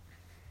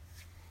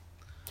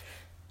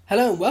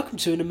Hello and welcome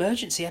to an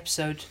emergency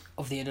episode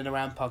of the In and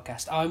Around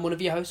podcast. I'm one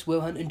of your hosts, Will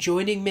Hunt, and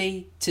joining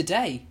me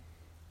today,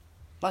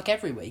 like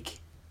every week,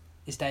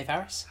 is Dave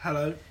Harris.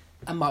 Hello.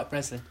 And Mike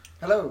Breslin.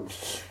 Hello.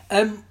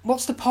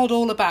 What's the pod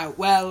all about?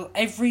 Well,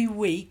 every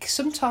week,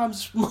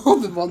 sometimes more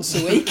than once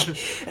a week,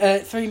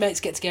 three mates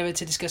get together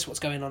to discuss what's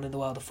going on in the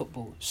world of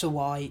football. So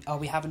why are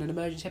we having an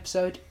emergency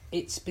episode?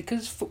 It's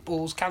because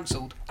football's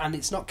cancelled, and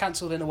it's not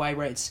cancelled in a way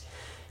where it's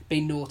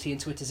been naughty and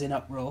Twitter's in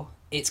uproar.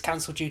 It's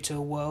cancelled due to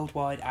a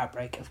worldwide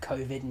outbreak of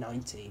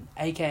COVID-19,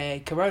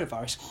 aka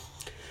coronavirus.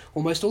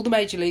 Almost all the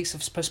major leagues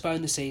have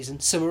postponed the season.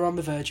 Some are on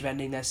the verge of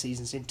ending their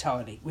seasons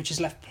entirely, which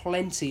has left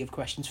plenty of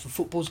questions for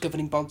football's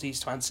governing bodies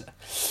to answer.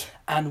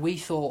 And we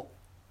thought,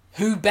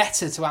 who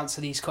better to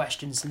answer these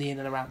questions than the In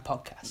and Around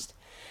podcast?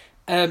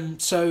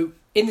 So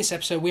in this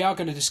episode, we are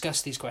going to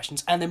discuss these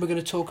questions, and then we're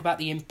going to talk about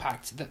the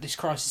impact that this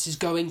crisis is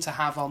going to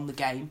have on the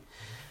game,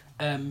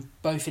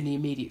 both in the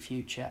immediate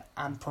future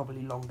and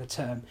probably longer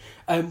term.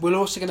 We're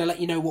also going to let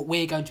you know what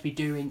we're going to be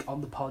doing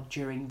on the pod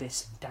during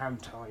this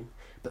downtime.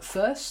 But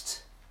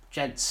first,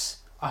 gents,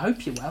 I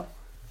hope you're well.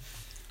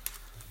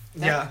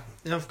 Yeah,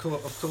 of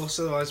course.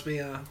 Otherwise, we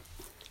are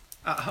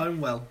at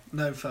home well.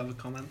 No further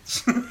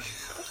comments.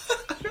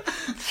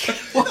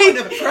 What in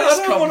a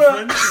press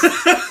conference?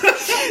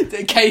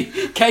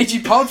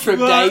 Cagey pod from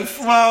Dave.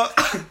 Well,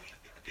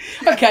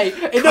 okay,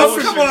 enough.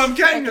 come on, I'm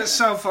getting at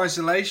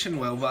self-isolation,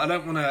 Will, but I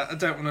don't want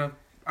to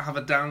have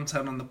a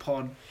downturn on the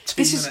pod.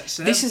 This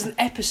is an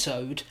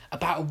episode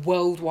about a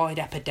worldwide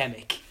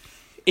epidemic.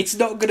 It's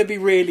not going to be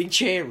really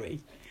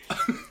cheery.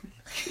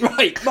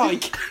 Right,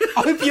 Mike,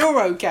 I hope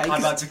you're okay.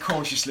 I'd like to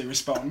cautiously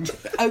respond.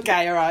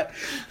 Okay, alright.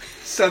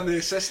 Send the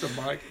assistant,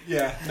 Mike.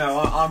 Yeah, no,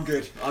 I'm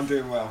good. I'm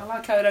doing I well.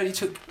 like how it only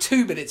took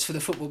 2 minutes for the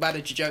football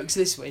manager jokes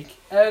this week.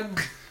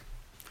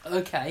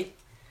 Okay.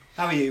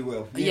 How are you,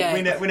 Will? Yeah.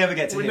 We never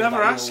get to We hear never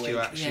about ask your you,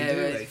 week. actually, Yeah,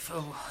 do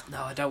we?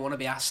 no, I don't want to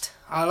be asked.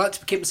 I like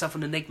to keep myself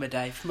an enigma,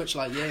 Dave, much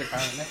like you,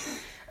 apparently.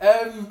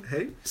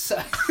 Who?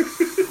 So,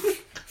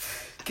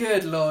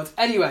 good lord.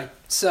 Anyway,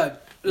 so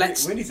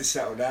We need to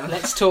settle down.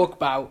 let's talk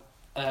about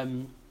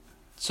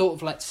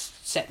let's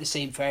set the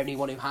scene for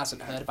anyone who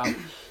hasn't heard about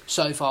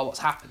so far what's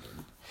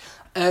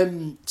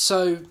happening.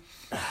 So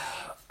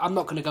I'm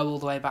not going to go all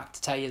the way back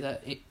to tell you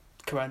that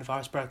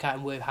coronavirus broke out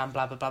in Wuhan,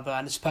 blah blah blah blah,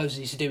 and it's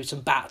supposedly to do with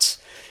some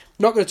bats.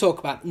 I'm not going to talk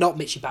about not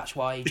Mitchy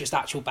Batshuayi, just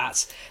actual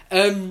bats.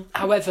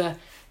 However,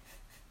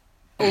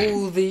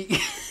 all the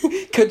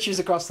countries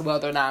across the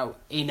world are now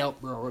in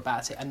uproar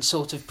about it, and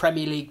sort of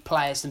Premier League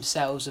players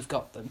themselves have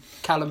got them.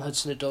 Callum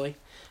Hudson-Odoi,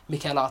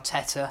 Mikel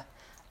Arteta,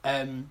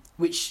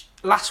 which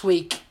last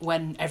week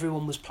when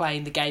everyone was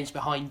playing the games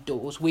behind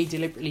doors, we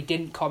deliberately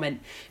didn't comment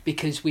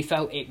because we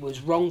felt it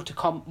was wrong to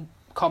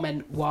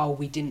comment while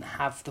we didn't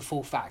have the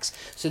full facts.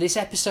 So this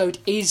episode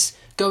is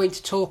going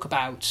to talk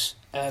about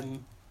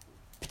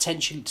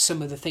potentially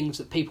some of the things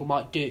that people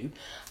might do.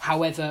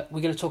 However, we're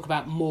going to talk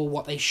about more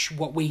what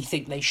we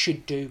think they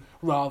should do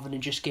rather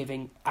than just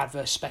giving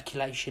adverse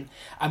speculation.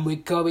 And we're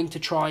going to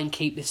try and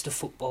keep this to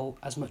football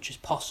as much as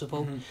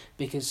possible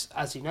because,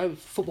 as you know,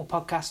 football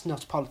podcast,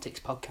 not a politics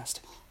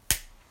podcast.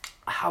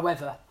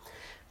 However,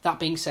 that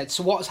being said,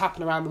 so what has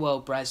happened around the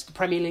world, Brez? The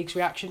Premier League's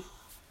reaction?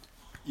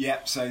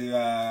 Yep,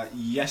 so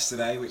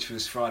yesterday, which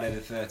was Friday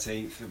the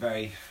 13th, a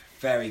very,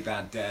 very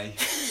bad day.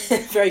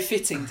 Very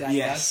fitting day.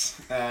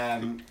 Yes.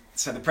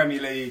 So the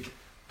Premier League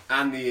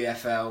and the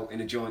EFL,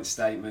 in a joint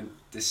statement,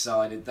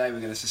 decided they were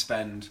going to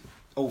suspend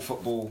all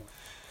football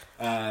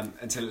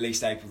until at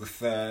least April the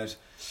 3rd.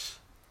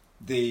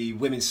 The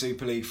Women's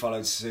Super League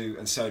followed suit,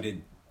 and so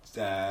did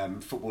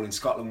football in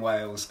Scotland,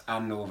 Wales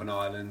and Northern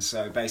Ireland.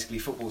 So basically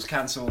football's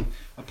cancelled,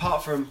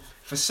 apart from,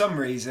 for some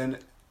reason,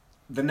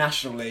 the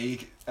National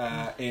League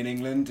in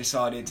England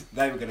decided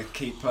they were going to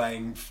keep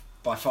playing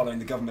by following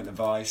the government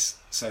advice,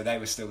 so they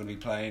were still going to be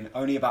playing.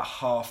 Only about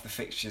half the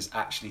fixtures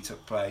actually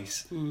took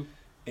place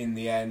in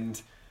the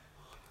end.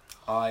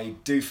 I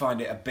do find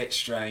it a bit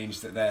strange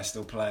that they're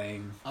still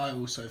playing. I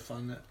also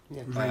find it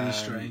really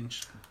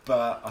strange.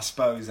 But I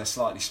suppose they're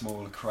slightly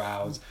smaller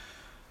crowds.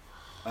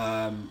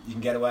 You can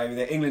get away with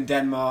it.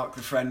 England-Denmark,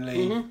 the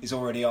friendly, is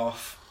already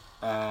off.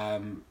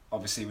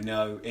 Obviously, we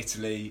know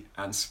Italy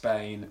and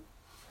Spain.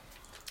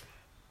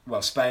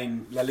 Well,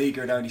 Spain, La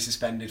Liga had only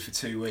suspended for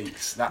 2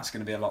 weeks. That's going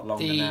to be a lot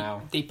longer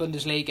now. The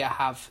Bundesliga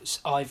have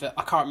either...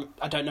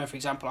 I don't know, for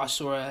example, I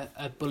saw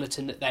a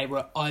bulletin that they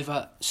were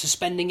either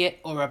suspending it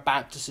or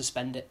about to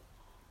suspend it.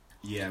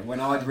 Yeah, when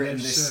I'd written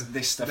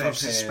this stuff up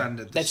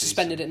here... They've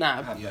suspended it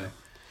now? Have they?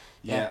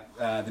 Yeah.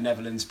 The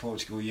Netherlands,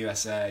 Portugal,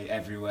 USA,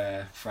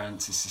 everywhere.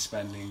 France is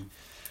suspending.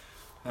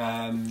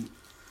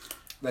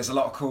 There's a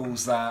lot of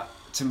calls that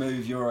to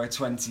move Euro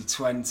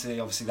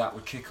 2020, obviously that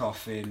would kick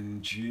off in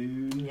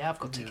June. Yeah, I've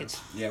got tickets.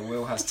 Yeah,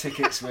 Will has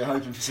tickets. We're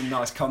hoping for some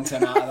nice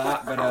content out of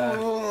that, but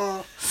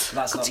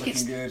that's not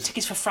looking good.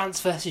 Tickets for France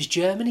versus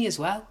Germany as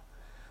well.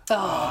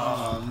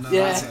 Oh no,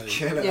 yeah, that's a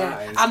killer.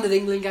 Yeah, and the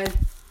England game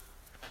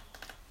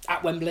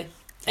at Wembley.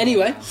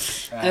 Anyway,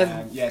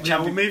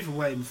 we'll move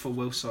away before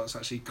Will starts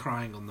actually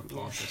crying on the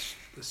pod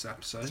this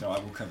episode. So I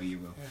will cover you,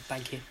 Will.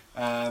 Thank you.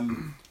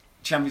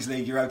 Champions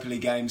League, Europa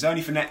League games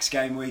only for next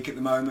game week at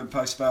the moment,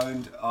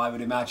 postponed. I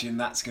would imagine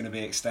that's going to be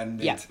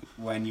extended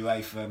when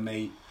UEFA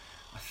meet.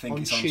 I think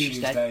it's on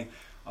Tuesday.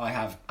 I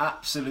have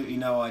absolutely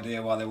no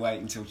idea why they're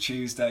waiting until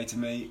Tuesday to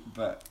meet,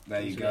 but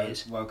there you go.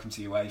 Welcome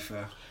to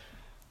UEFA.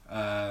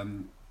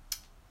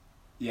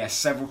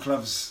 Several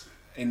clubs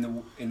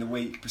in the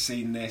week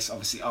preceding this.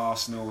 Obviously,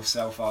 Arsenal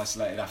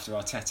self-isolated after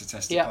Arteta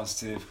tested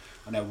positive.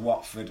 I know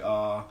Watford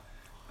are.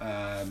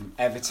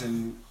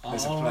 Everton,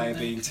 there's a player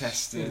being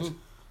tested.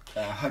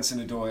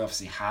 Hudson-Odoi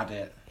obviously had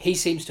it. He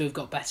seems to have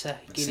got better.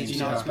 Which is a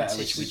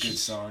good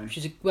sign.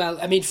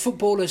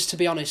 Footballers, to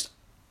be honest,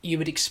 you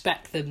would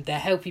expect them. They're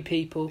healthy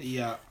people.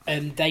 Yeah.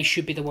 They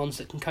should be the ones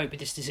that can cope with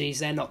this disease.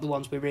 They're not the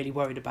ones we're really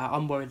worried about.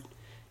 I'm worried.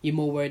 You're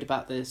more worried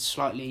about the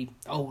slightly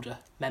older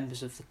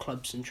members of the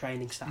clubs and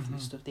training staff and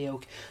stuff.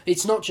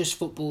 It's not just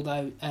football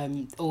though.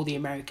 All the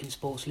American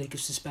sports league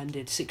have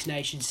suspended. Six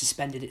Nations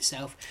suspended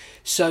itself.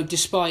 So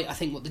despite I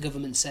think what the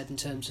government said in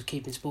terms of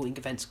keeping sporting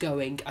events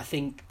going, I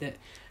think that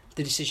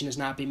the decision has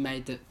now been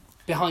made that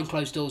behind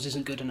closed doors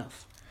isn't good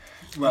enough.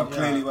 Well,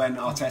 clearly when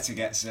Arteta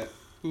gets it.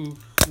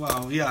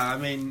 Well, yeah, I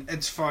mean,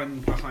 it's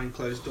fine behind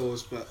closed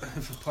doors, but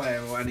if a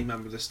player or any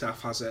member of the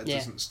staff has it, it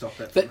doesn't stop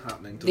it from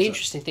happening, does the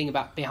interesting thing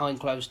about behind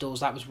closed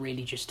doors, that was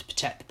really just to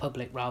protect the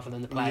public rather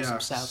than the players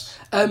themselves.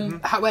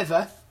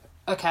 However,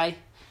 I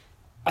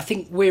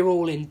think we're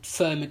all in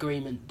firm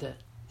agreement that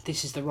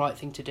this is the right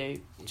thing to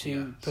do,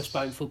 to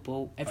postpone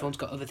football. Everyone's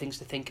got other things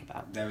to think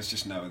about. There was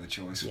just no other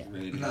choice,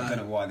 really. No. I don't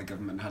know why the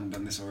government hadn't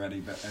done this already,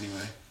 but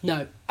anyway.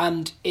 No,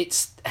 and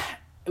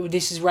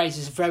this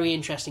raises very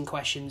interesting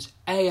questions,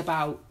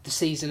 about the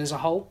season as a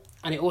whole,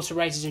 and it also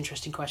raises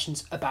interesting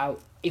questions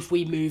about if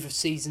we move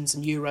seasons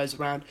and Euros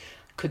around,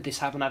 could this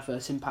have an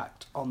adverse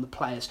impact on the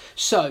players?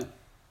 So,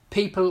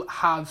 people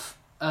have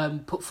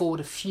put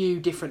forward a few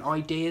different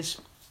ideas.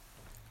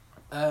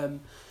 Some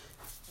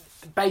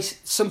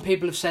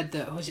people have said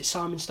that,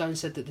 Simon Stone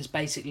said that there's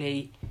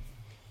basically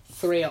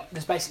three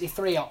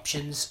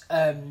options.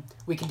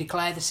 We can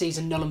declare the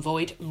season null and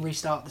void and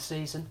restart the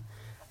season.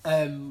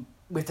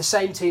 With the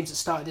same teams that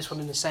started this one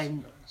in the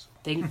same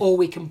thing, or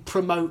we can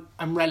promote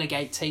and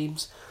relegate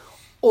teams,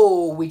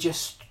 or we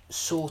just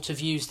sort of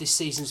use this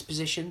season's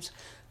positions.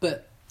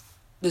 But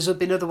there's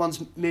been other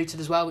ones mooted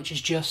as well, which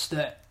is just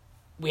that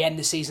we end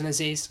the season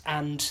as is,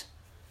 and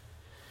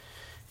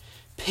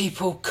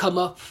people come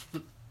up,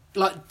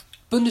 like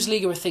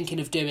Bundesliga are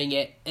thinking of doing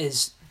it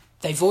as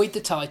they void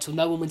the title,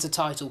 no one wins a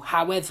title,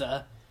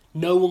 however,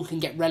 no one can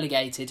get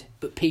relegated,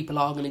 but people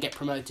are going to get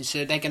promoted.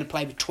 So they're going to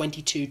play with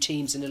 22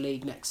 teams in the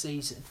league next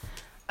season.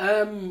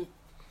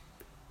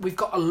 We've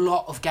got a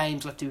lot of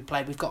games left to be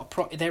played.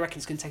 They reckon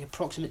it's going to take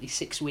approximately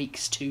 6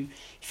 weeks to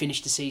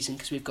finish the season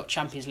because we've got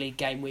Champions League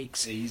game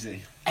weeks,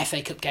 easy,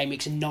 FA Cup game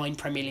weeks, and 9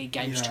 Premier League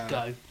games to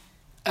go.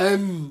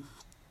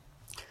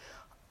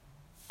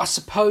 I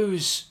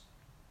suppose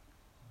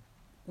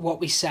what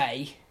we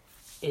say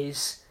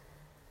is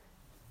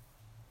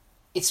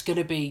it's going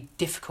to be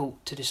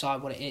difficult to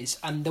decide what it is.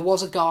 And there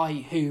was a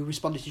guy who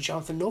responded to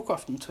Jonathan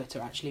Norcroft on Twitter,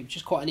 actually, which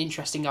is quite an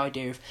interesting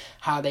idea of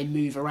how they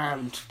move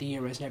around the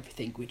Euros and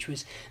everything, which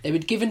was they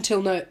would give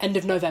until end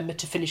of November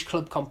to finish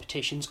club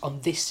competitions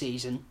on this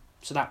season,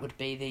 so that would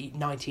be the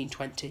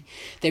 1920.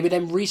 They would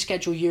then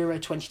reschedule Euro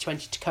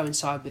 2020 to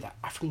coincide with the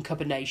African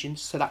Cup of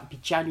Nations, so that would be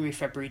January,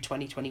 February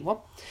 2021.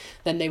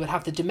 Then they would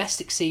have the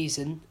domestic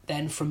season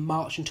then from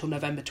March until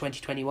November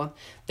 2021.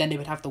 Then they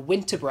would have the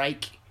winter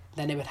break.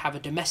 Then they would have a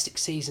domestic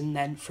season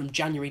then from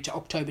January to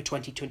October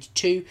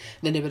 2022.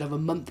 Then they would have a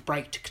month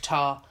break to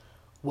Qatar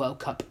World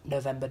Cup,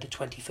 November the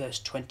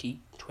 21st,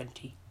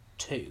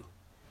 2022.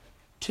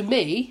 To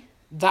me,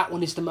 that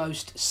one is the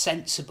most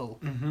sensible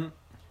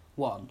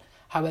one.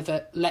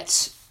 However,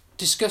 let's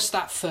discuss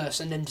that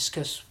first and then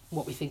discuss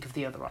what we think of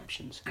the other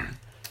options.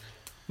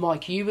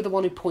 Mike, you were the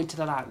one who pointed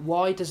that out.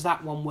 Why does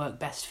that one work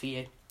best for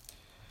you?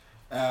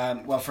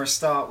 Well, for a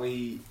start,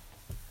 we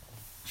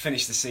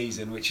finish the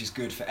season, which is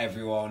good for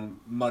everyone,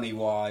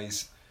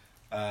 money-wise.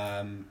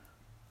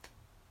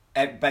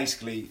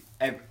 Basically,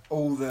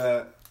 all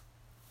the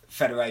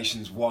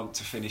federations want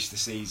to finish the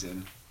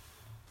season.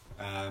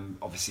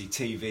 Obviously,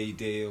 TV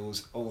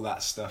deals, all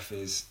that stuff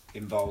is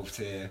involved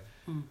here.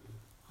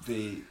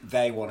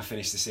 They want to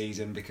finish the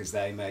season because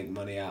they make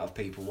money out of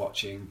people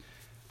watching.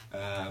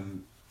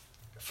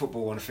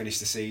 Football want to finish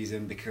the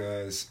season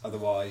because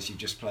otherwise you've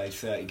just played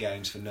 30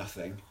 games for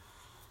nothing.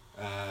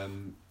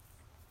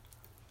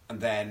 And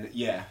then,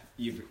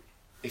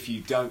 if you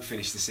don't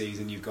finish the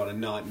season, you've got a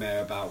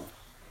nightmare about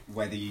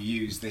whether you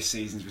use this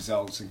season's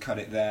results and cut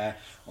it there,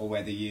 or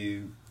whether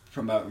you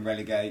promote and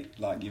relegate,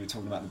 like you were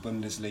talking about the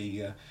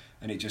Bundesliga,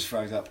 and it just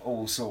throws up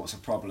all sorts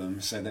of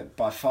problems. So that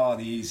by far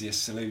the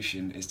easiest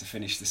solution is to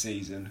finish the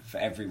season for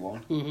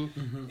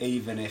everyone,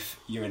 even if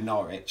you're in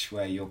Norwich,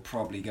 where you're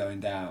probably going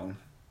down.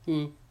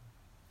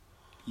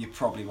 You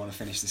probably want to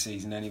finish the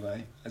season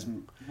anyway. As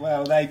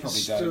well, they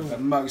probably don't,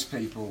 but most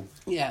people.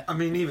 Yeah. I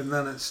mean, even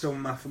then, it's still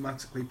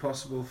mathematically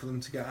possible for them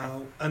to get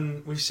out,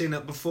 and we've seen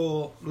it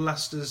before.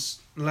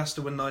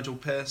 Leicester with Nigel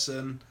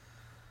Pearson,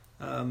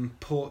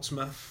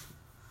 Portsmouth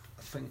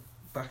I think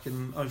back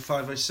in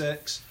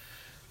 05-06.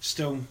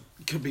 Still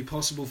could be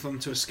possible for them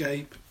to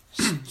escape.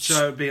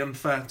 So it'd be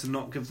unfair to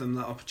not give them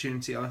that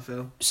opportunity, I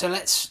feel. So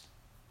let's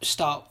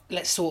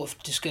sort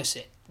of discuss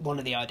it. One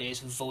of the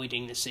ideas of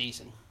voiding the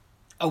season.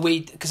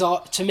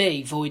 Because to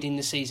me, voiding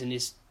the season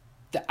is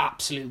the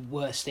absolute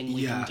worst thing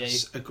we can do.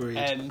 Yes, agreed.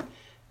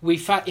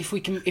 If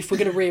we're going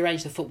to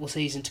rearrange the football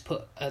season to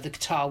put the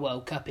Qatar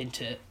World Cup in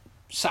to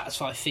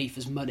satisfy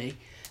FIFA's money,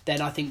 then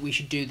I think we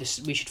should do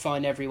this. We should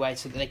find every way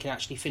so that they can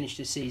actually finish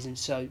the season,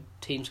 so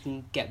teams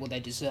can get what they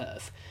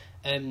deserve.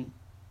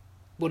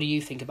 What do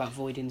you think about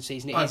voiding the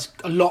season?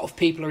 A lot of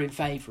people are in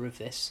favour of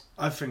this.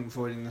 I think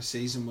voiding the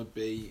season would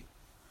be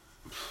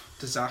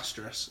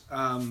disastrous.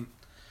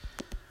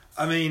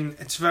 I mean,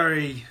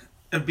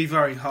 it'd be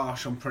very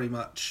harsh on pretty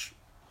much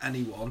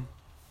anyone.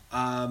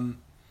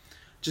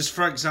 Just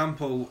for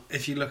example,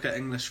 if you look at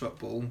English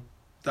football,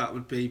 that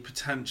would be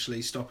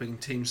potentially stopping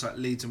teams like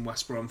Leeds and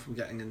West Brom from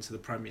getting into the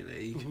Premier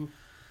League. Mm-hmm.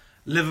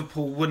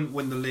 Liverpool wouldn't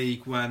win the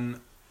league when,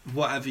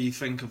 whatever you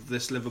think of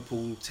this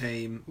Liverpool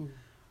team,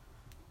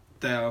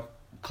 they are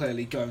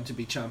clearly going to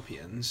be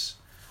champions.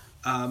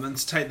 And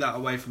to take that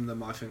away from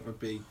them, I think,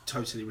 would be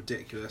totally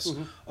ridiculous.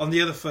 Mm-hmm. On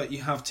the other foot,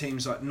 you have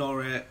teams like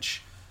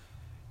Norwich.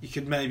 You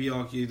could maybe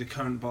argue the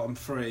current bottom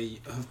three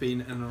have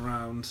been in and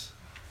around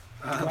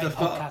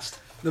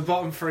the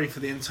bottom three for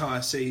the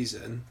entire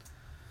season.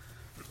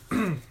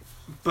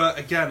 But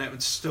again, it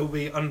would still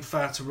be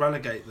unfair to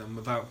relegate them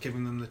without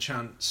giving them the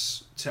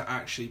chance to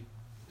actually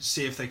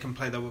see if they can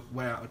play their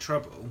way out of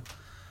trouble.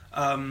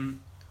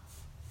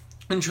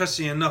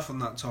 Interesting enough on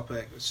that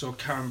topic, I saw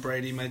Karen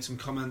Brady made some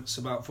comments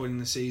about voiding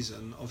the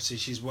season. Obviously,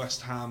 she's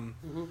West Ham,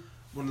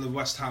 one of the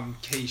West Ham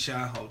key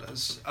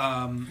shareholders.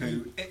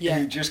 Who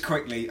just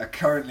quickly are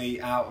currently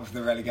out of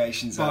the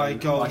relegation zone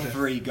by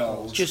 3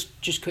 goals.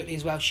 Just quickly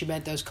as well, she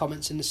made those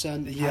comments in The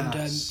Sun. Yes.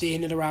 And the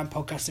In and Around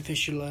podcast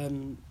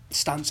official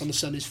stance on The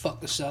Sun is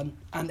fuck The Sun.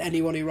 And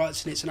anyone who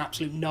writes in it's an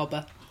absolute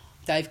knobber.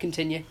 Dave,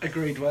 continue.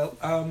 Agreed, Will.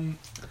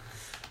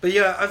 But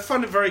yeah, I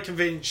find it very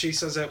convenient she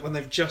says it when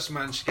they've just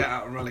managed to get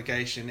out of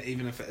relegation,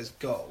 even if it is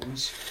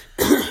goals.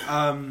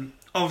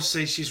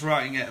 Obviously, she's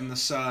writing it in The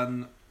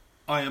Sun.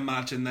 I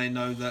imagine they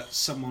know that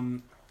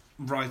someone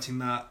writing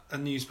that, a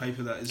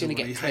newspaper that is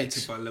already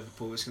hated by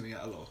Liverpool, is going to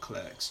get a lot of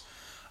clicks.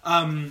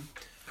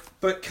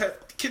 But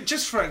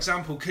just for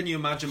example, can you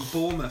imagine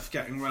Bournemouth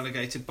getting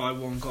relegated by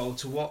 1 goal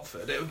to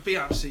Watford? It would be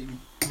absolutely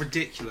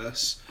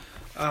ridiculous.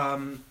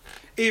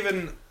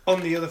 Even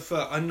on the other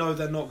foot, I know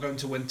they're not going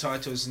to win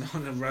titles and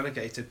not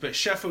relegated, but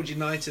Sheffield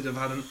United have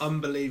had an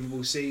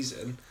unbelievable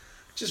season.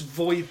 Just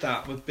void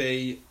that would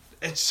be...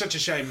 It's such a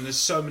shame. There's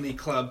so many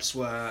clubs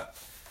where...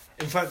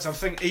 In fact, I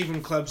think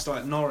even clubs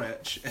like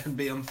Norwich, it'd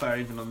be unfair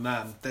even on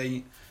them.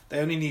 They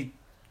only need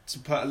to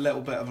put a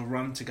little bit of a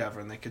run together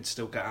and they could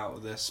still get out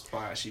of this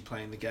by actually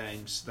playing the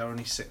games. They're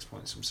only 6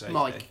 points from safety.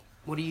 Mike,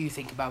 what do you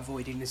think about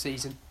voiding the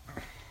season?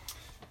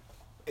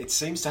 It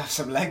seems to have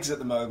some legs at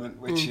the moment,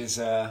 which is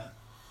a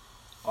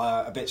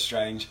bit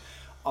strange.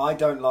 I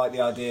don't like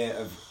the idea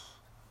of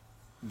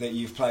that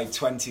you've played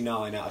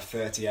 29 out of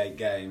 38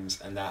 games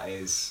and that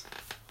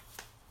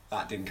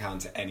didn't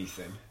count to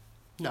anything.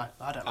 No,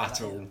 I don't like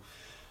at all.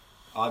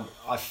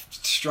 I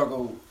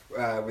struggle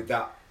with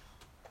that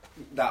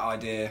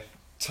idea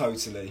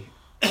totally.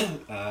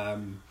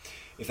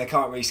 If they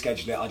can't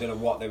reschedule it, I don't know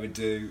what they would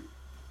do.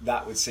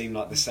 That would seem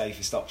like the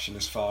safest option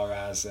as far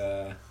as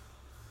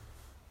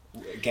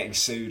getting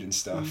sued and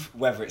stuff.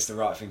 Whether it's the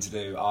right thing to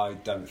do, I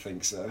don't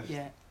think so.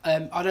 Yeah, I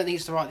don't think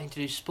it's the right thing to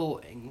do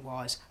sporting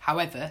wise.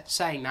 However,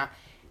 saying that,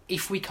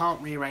 if we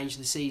can't rearrange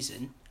the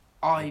season,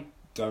 I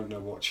don't know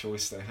what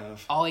choice they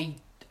have.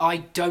 I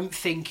don't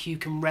think you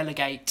can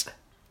relegate.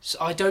 So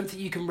I don't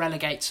think you can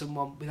relegate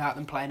someone without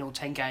them playing all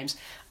 10 games.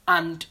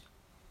 And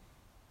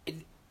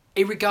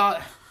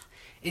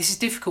this is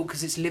difficult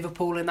because it's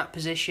Liverpool in that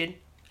position.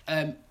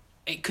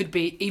 It could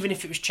be, even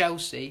if it was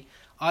Chelsea,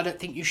 I don't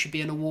think you should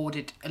be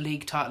awarded a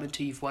league title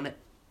until you've won it.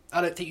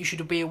 I don't think you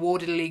should be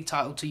awarded a league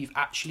title until you've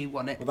actually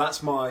won it.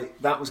 Well,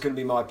 that was going to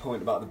be my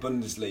point about the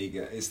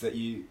Bundesliga, is that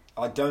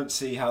I don't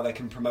see how they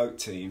can promote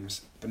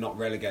teams but not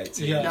relegate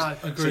teams. Yeah,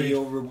 no, agreed.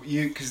 So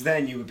because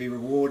then you would be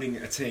rewarding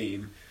a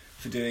team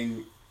for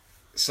doing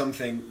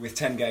something with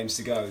 10 games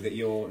to go that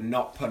you're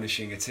not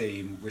punishing a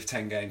team with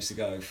 10 games to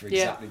go for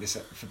exactly this,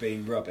 for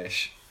being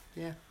rubbish.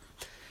 Yeah,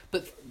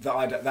 but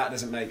that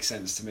doesn't make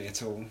sense to me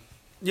at all.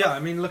 Yeah, I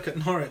mean, look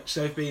at Norwich.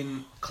 They've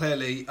been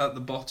clearly at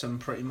the bottom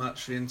pretty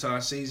much for the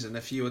entire season.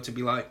 If you were to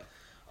be like,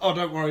 oh,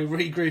 don't worry,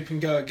 regroup and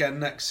go again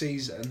next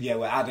season. Yeah,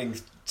 we're adding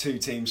 2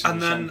 teams from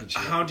the Championship.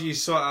 And then how do you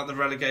sort out the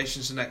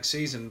relegations for next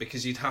season?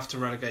 Because you'd have to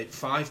relegate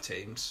 5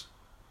 teams.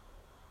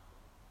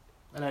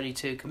 And only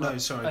 2 come up. No,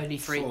 sorry. Only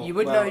 3. 4. You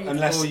would know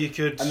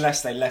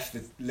unless they left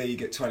the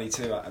league at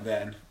 22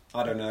 then.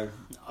 I don't know.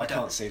 I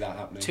can't see that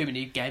happening. Too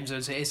many games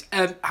as it is.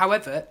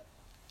 However,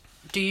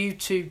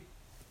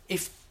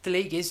 if the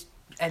league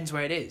ends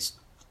where it is,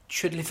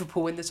 should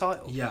Liverpool win the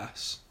title?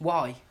 Yes.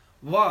 Why?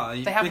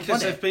 Why? They haven't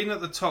Because won it. they've been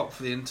at the top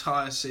for the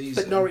entire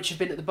season. But Norwich have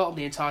been at the bottom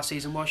the entire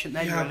season. Why shouldn't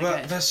they be Yeah,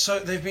 relegated?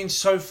 but they've been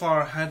so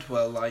far ahead.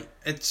 Well, like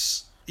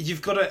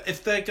you've got to,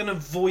 if they're going to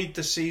void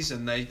the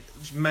season, they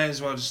may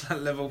as well just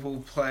let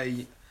Liverpool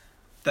play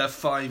their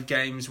 5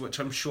 games, which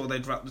I'm sure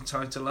they'd wrap the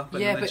title up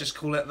and they just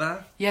call it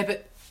there. Yeah,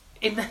 but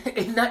in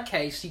that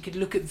case, you could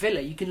look at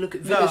Villa. You can look at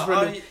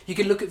Villa's You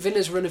can look at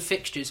Villa's run of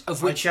fixtures,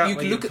 of which you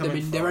can look at them,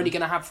 and they're only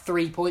going to have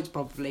 3 points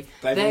probably.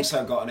 They've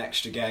also got an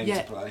extra game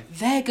to play.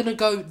 They're going to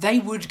go. They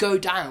would go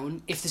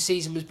down if the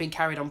season was being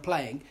carried on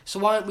playing. So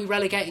why aren't we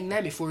relegating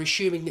them if we're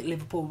assuming that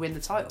Liverpool win the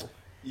title?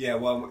 Yeah,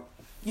 well,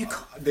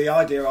 the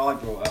idea I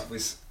brought up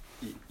was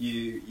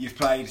you've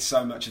played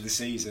so much of the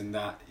season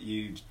that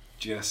you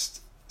just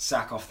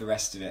sack off the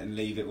rest of it and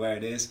leave it where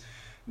it is.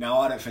 Now,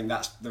 I don't think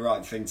that's the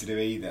right thing to do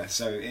either.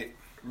 So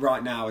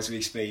right now, as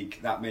we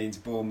speak, that means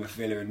Bournemouth,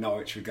 Villa and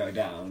Norwich would go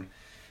down.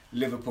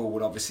 Liverpool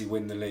would obviously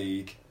win the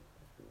league,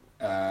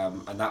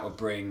 and that would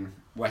bring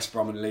West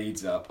Brom and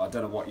Leeds up. I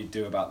don't know what you'd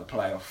do about the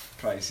playoff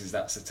places.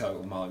 That's a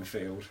total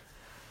minefield.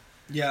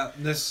 Yeah,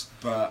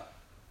 But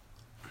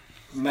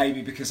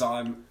maybe because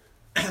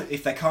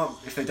if they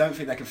don't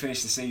think they can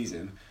finish the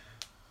season,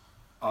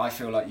 I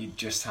feel like you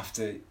just have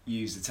to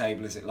use the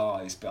table as it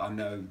lies. But I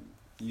know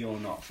you're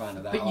not a fan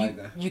of that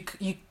either.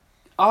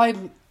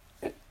 I've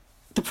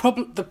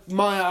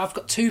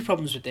got 2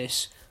 problems with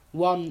this.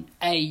 One,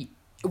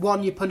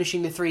 you're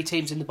punishing the 3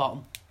 teams in the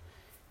bottom.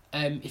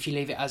 If you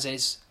leave it as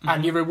is,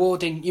 and you're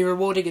rewarding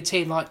a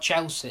team like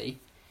Chelsea,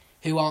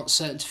 who aren't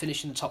certain to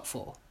finish in the top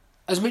 4.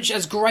 As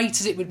great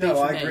as it would be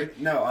for me.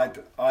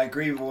 I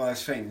agree with all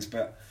those things,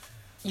 but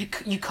you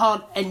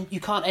can't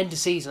end a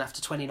season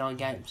after 29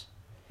 games.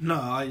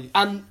 No,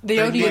 and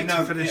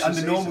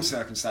under normal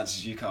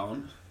circumstances you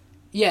can't.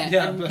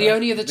 Yeah, and the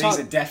only other time these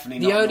are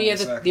definitely not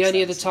the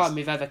only other time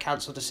we've ever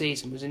cancelled a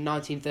season was in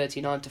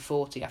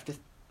 1939-40 after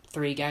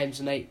 3 games,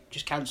 and they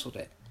just cancelled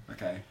it.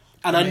 Okay.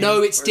 And I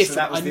know it's different.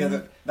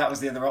 So that was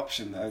the other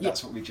option, though.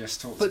 That's what we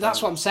just talked about. But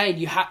that's what I'm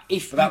saying.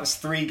 That was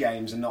 3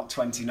 games and not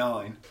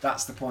 29.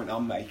 That's the point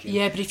I'm making.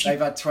 Yeah, but they've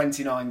had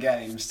 29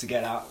 games to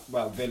get out.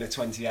 Well, Villa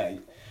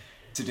 28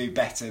 to do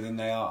better than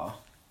they are.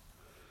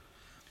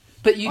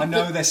 But I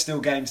know there's still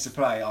games to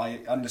play. I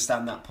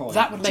understand that point.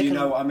 Do you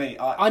know what I mean?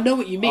 I know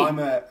what you mean. I'm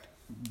a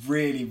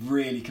really,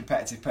 really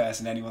competitive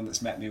person. Anyone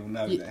that's met me will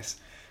know this.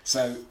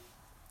 So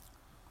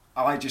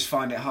I just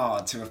find it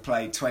hard to have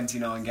played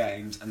 29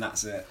 games and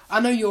that's it. I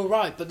know you're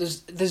right, but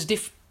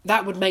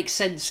that would make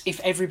sense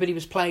if everybody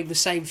was playing the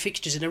same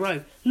fixtures in a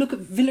row. Look at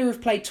Villa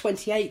have played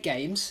 28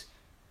 games.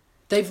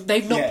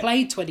 They've not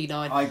played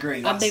 29. I agree.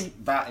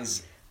 That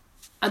is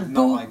and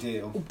not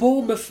ideal.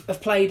 Bournemouth have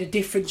played a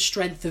different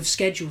strength of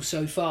schedule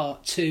so far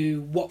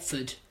to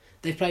Watford.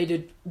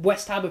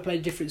 West Ham have played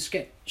a different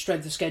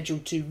strength of schedule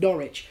to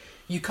Norwich.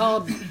 You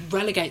can't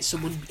relegate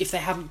someone if they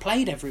haven't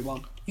played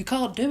everyone. You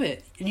can't do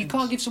it. And you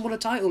can't give someone a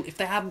title if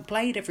they haven't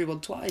played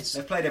everyone twice.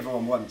 They've played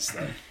everyone once,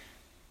 though.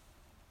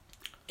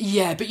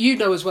 Yeah, but you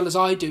know as well as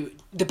I do,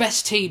 the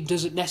best team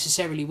doesn't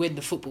necessarily win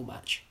the football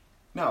match.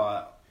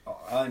 No,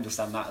 I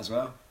understand that as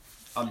well.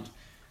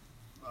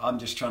 I'm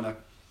just trying to...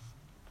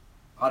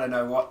 I don't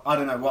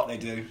know what they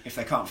do if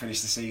they can't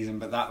finish the season,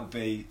 but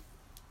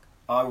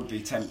I would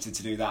be tempted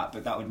to do that,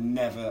 but that would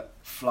never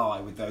fly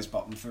with those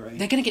bottom 3.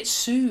 They're going to get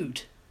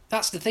sued.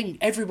 That's the thing.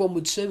 Everyone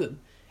would sue them.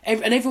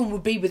 And everyone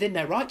would be within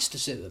their rights to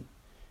sue them.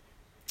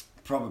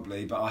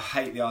 Probably, but I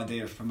hate the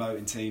idea of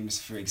promoting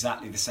teams for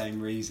exactly the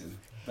same reason.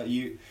 That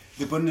the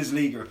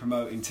Bundesliga are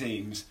promoting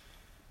teams,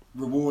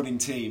 rewarding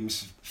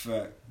teams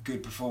for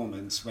good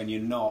performance when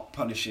you're not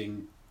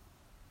punishing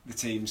the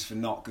teams for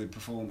not good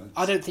performance.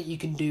 I don't think you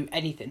can do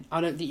anything.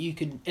 I don't think you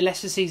can,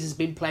 unless the season's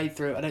been played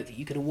through, I don't think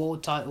you can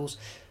award titles,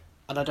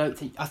 and I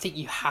think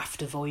you have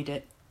to void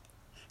it.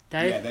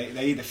 Dave? Yeah,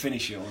 they either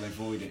finish it or they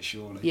void it,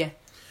 surely. Yeah.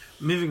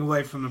 Moving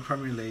away from the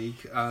Premier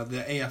League,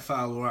 the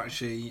AFL were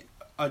actually,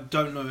 I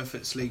don't know if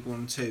it's League 1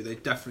 and 2, they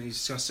definitely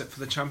discussed it for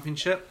the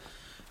Championship.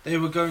 They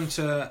were going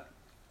to,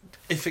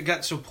 if it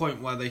gets to a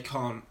point where they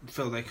can't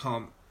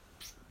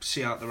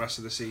see out the rest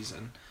of the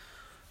season,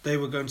 they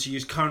were going to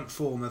use current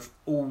form of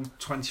all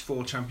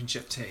 24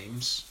 Championship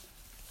teams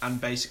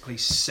and basically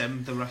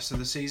sim the rest of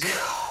the season.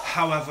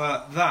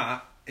 However,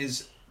 that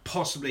is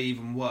possibly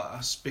even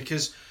worse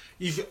because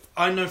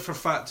I know for a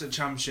fact at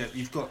Championship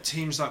you've got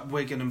teams like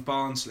Wigan and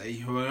Barnsley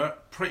who are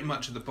pretty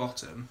much at the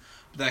bottom,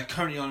 but they're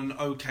currently on an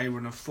okay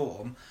run of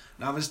form.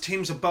 Now there's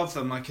teams above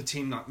them like a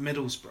team like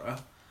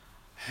Middlesbrough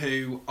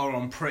who are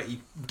on pretty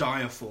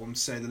dire form to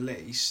say the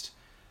least.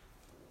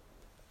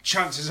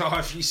 Chances are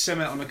if you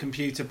sim it on a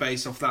computer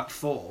based off that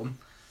form,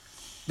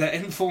 the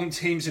informed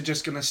teams are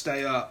just going to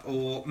stay up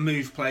or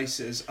move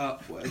places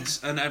upwards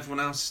and everyone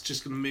else is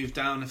just going to move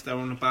down if they're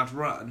on a bad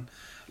run.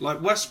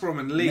 Like West Brom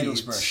and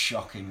Leeds... Middlesbrough are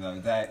shocking though.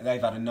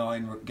 They've had a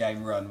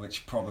 9-game run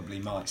which probably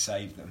might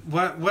save them.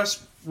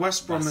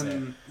 West Brom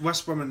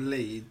and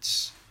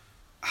Leeds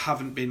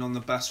haven't been on the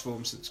best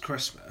form since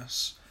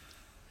Christmas.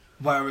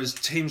 Whereas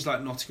teams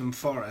like Nottingham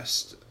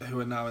Forest, who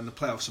are now in the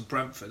playoffs, and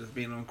Brentford have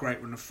been on a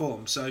great run of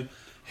form. So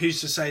who's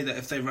to say that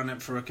if they run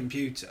it for a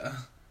computer,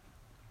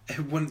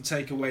 it wouldn't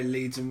take away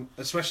Leeds, and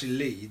especially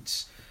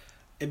Leeds,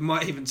 it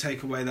might even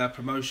take away their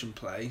promotion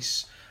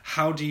place.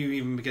 How do you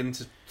even begin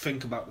to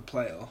think about the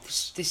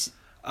playoffs?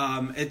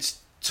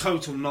 It's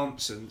total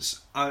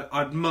nonsense.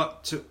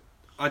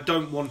 I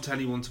don't want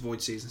anyone to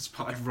void seasons,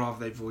 but I'd rather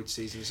they void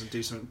seasons and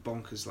do something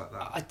bonkers like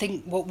that. I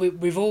think what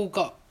we've all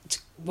got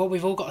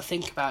to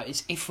think about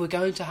is if we're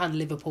going to hand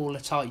Liverpool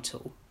a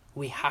title,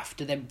 we have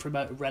to then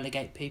promote and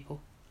relegate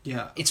people.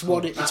 Yeah, it's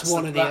one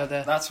or the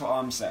other. That's what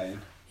I'm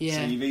saying. Yeah.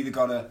 So you've either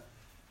got to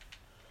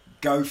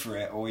go for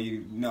it, or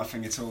you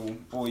nothing at all,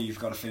 or you've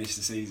got to finish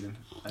the season,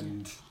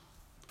 and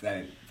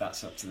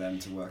that's up to them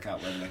to work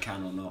out whether they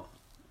can or not.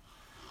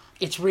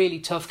 It's really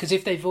tough because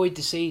if they void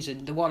the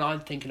season, the one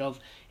I'm thinking of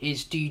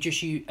is: are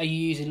you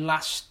using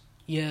last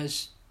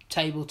year's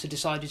table to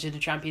decide who's in the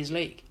Champions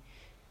League?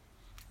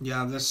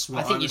 Yeah, that's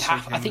what I think you'd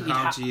have.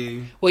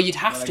 Well, you'd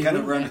have to. They're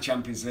going to run the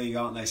Champions League,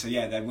 aren't they? So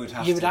yeah, they would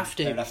have. You would have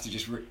to. They would have to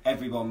just.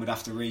 Everyone would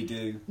have to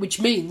redo. Which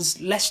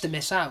means Leicester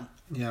miss out.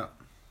 Yeah.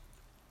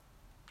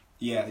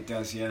 Yeah, it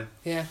does. Yeah.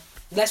 Yeah,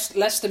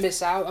 Leicester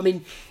miss out. I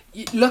mean,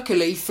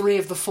 luckily 3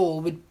 of the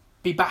 4 would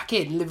be back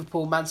in: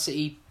 Liverpool, Man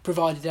City,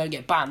 provided they don't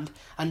get banned,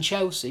 and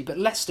Chelsea. But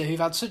Leicester, who've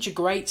had such a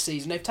great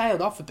season, they've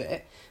tailed off a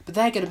bit, but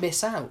they're going to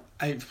miss out.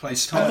 8th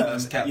place Tottenham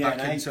get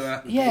back into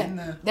it.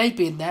 Yeah, they'd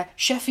be in there.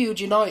 Sheffield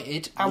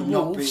United and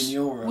Wolves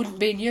wouldn't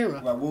be in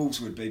Europe. Well, Wolves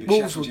would be, but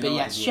Wolves Sheffield would be,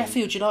 United yes.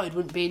 Sheffield United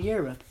wouldn't be in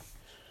Europe.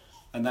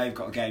 And they've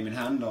got a game in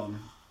hand on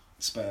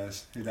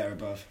Spurs, who they're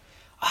above.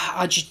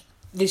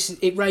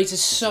 It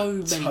raises so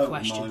many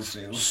questions.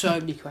 Minefield. So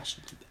many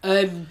questions.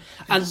 But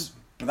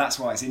that's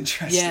why it's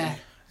interesting. Yeah.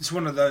 It's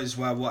one of those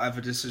where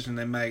whatever decision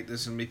they make,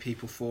 there's going to be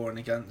people for and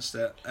against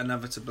it,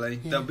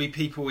 inevitably. Yeah. There'll be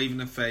people, even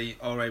if they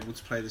are able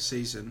to play the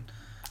season,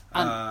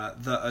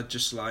 that are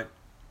just like,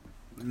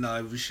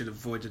 no, we should have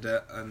avoided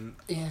it. And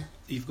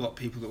you've got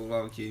people that will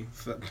argue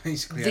for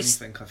basically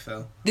anything, I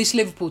feel. This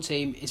Liverpool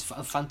team is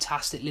a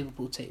fantastic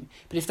Liverpool team.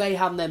 But if they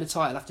hand them a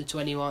title after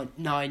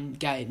 29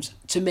 games,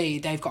 to me,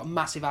 they've got a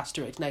massive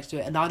asterisk next to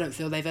it, and I don't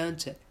feel they've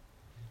earned it.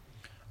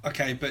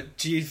 Okay, but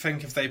do you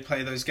think if they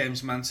play those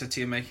games, Man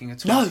City are making a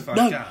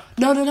 25 gap?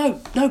 No,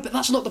 but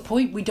that's not the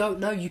point. We don't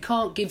know. You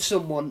can't give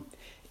someone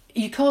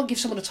a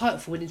title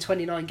for winning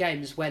 29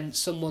 games when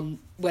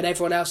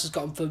everyone else has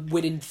got them for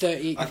winning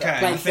 30.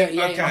 Okay,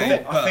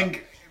 38.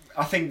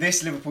 I think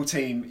this Liverpool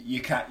team,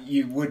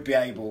 you would be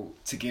able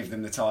to give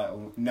them the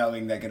title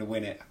knowing they're going to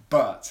win it,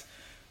 but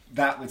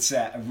that would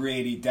set a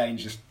really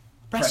dangerous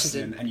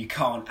precedent, and you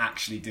can't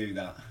actually do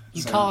that.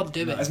 You can't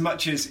do it. As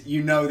much as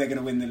you know they're going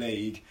to win the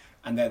league,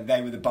 and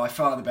they were by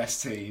far the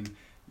best team,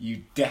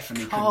 you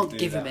definitely couldn't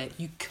give them it.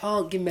 You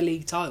can't give them a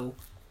league title.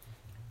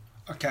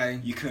 Okay,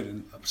 you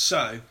couldn't.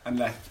 So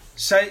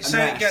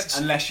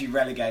unless you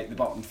relegate the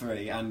bottom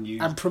 3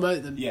 and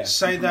promote them. Yeah.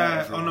 Say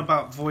they're on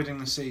about voiding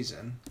the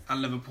season,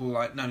 and Liverpool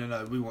like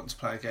no, we want to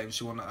play a game,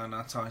 so we want to earn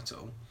our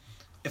title.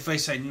 If they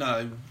say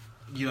no,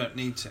 you don't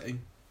need to,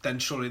 then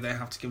surely they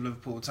have to give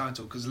Liverpool a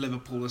title because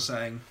Liverpool are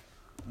saying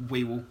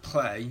we will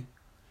play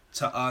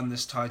to earn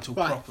this title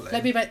properly.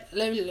 Let me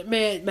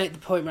make the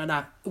point right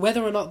now.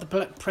 Whether or not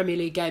the Premier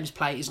League games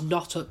play is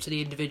not up to the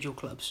individual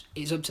clubs.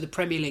 It's up to the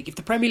Premier League. If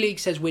the Premier League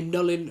says we're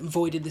nulling and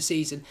voiding the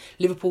season,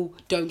 Liverpool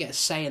don't get a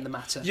say in the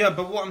matter. Yeah,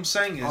 but what I'm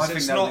saying is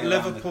it's not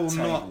Liverpool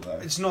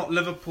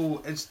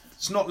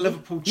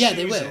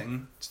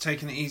choosing to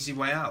take an easy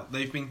way out.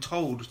 They've been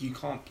told you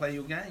can't play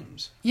your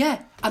games.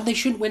 Yeah, and they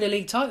shouldn't win a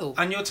league title.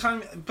 And you're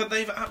telling, but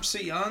they've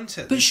absolutely earned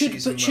it.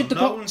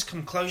 No one's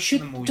come close to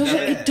them all.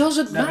 It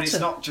doesn't matter. But it's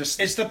not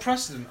just. It's the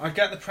precedent. I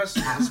get the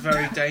precedent. It's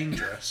very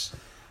dangerous.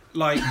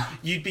 Like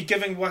you'd be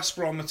giving West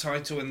Brom a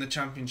title in the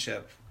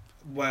Championship,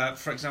 where,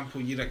 for example,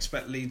 you'd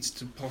expect Leeds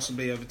to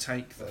possibly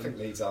overtake them. I think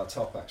Leeds are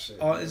top, actually.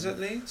 Oh, is it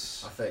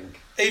Leeds? I think.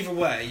 Either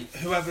way,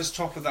 whoever's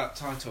top of that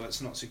title, it's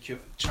not secure.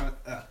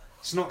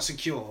 It's not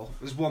secure.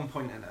 There's 1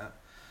 point in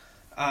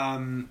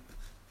it.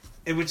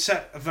 It would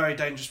set a very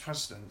dangerous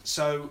precedent.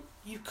 So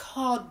you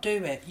can't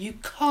do it.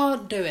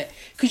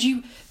 Because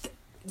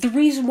the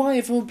reason why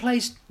everyone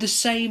plays the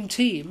same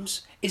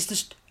teams is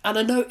this. And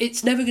I know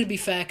it's never going to be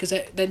fair because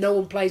no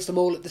one plays them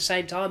all at the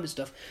same time and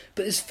stuff.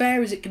 But as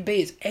fair as it can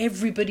be, is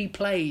everybody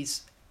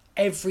plays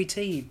every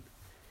team.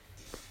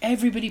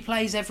 Everybody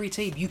plays every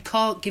team. You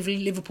can't give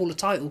Liverpool a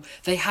title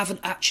they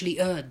haven't actually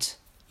earned.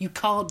 You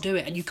can't do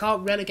it, and you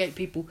can't relegate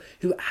people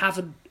who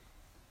haven't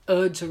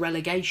earned a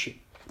relegation.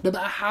 No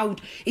matter how,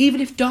 even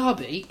if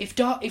Derby,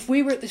 if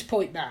we were at this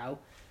point now,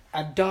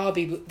 and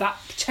Derby, that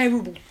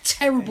terrible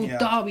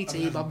Derby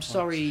team. I'm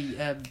sorry,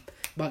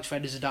 Mike's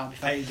friend is a Derby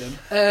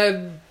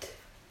fan.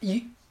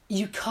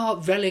 You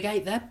can't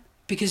relegate them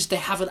because they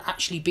haven't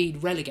actually been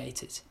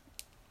relegated.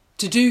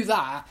 To do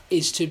that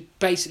is to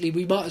basically,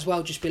 we might as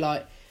well just be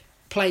like,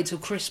 play until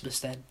Christmas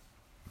then.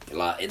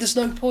 Like, there's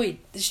no point.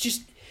 It's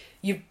just,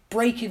 you're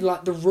breaking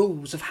like the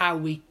rules of how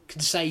we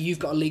can say you've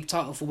got a league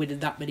title for winning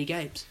that many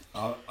games.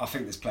 I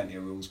think there's plenty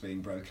of rules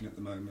being broken at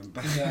the moment.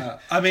 But yeah,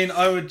 I mean,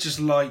 I would just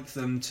like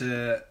them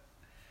to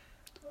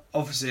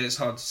obviously it's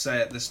hard to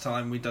say at this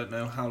time. We don't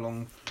know how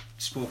long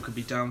sport could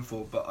be down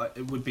for, but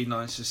it would be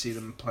nice to see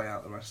them play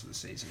out the rest of the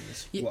season.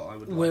 Is what I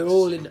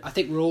would. I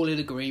think we're all in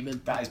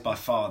agreement. That is by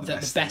far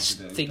the best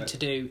thing to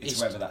do. Is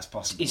whether that's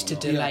possible. Is to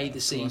delay the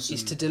season.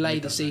 Is to delay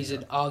the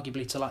season,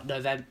 arguably to like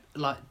November,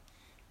 like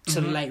to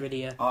later in the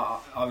year.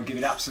 I would give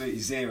it absolutely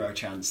zero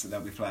chance that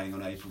they'll be playing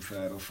on April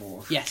 3rd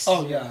or 4th. Yes.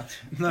 Oh yeah.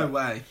 No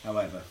way.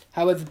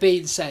 However,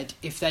 being said,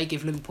 if they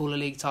give Liverpool a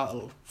league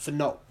title for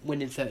not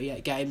winning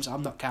 38 games,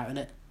 I'm not counting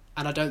it,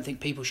 and I don't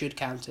think people should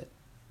count it.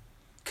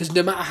 Because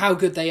no matter how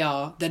good they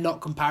are, they're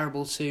not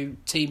comparable to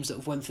teams that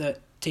have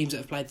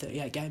played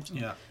 38 games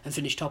and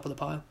finished top of the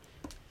pile.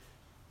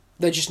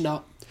 They're just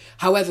not.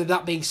 However,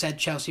 that being said,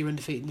 Chelsea are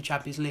undefeated in the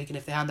Champions League, and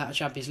if they hand out a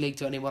Champions League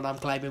to anyone, I'm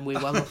claiming we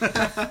will.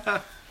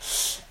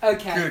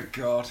 Okay. Good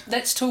God.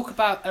 Let's talk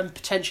about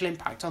potential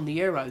impact on the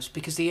Euros,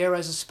 because the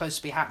Euros are supposed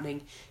to be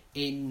happening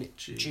in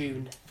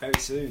June. Very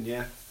soon,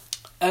 yeah.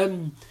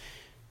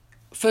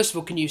 First of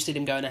all, can you see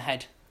them going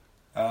ahead?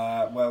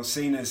 Well,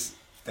 seeing as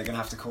they're going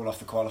to have to call off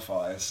the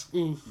qualifiers,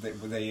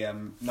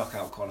 the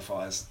knockout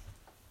qualifiers,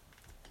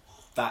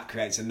 that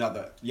creates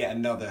yet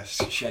another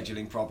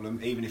scheduling problem.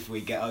 Even if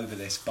we get over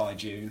this by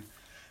June,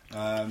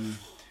 I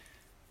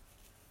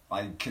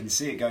can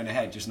see it going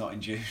ahead, just not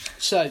in June.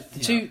 So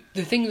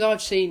the things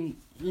I've seen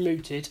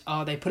mooted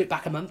are they put it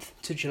back a month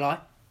to July.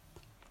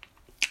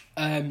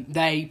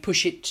 They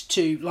push it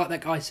to, like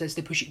that guy says,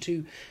 they push it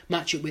to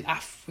match it with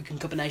African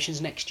Cup of Nations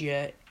next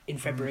year in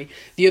February.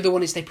 The other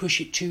one is they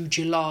push it to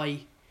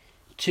June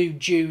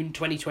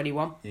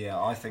 2021.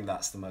 Yeah, I think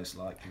that's the most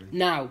likely.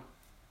 Now,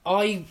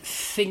 I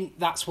think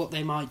that's what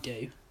they might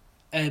do.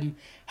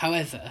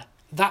 However,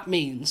 that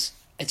means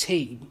a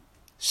team.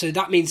 So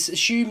that means,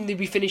 assuming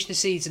we finish the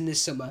season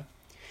this summer,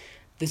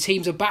 the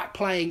teams are back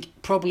playing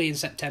probably in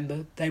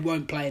September. They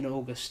won't play in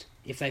August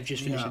if they've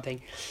just finished the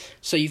thing.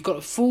 So you've got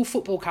a full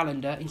football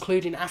calendar,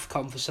 including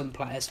AFCON for some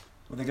players.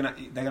 Well, they're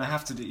gonna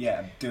have to do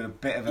a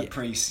bit of a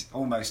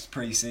almost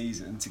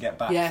pre-season to get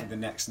back for the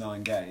next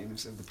 9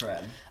 games of the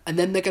Prem. And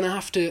then they're gonna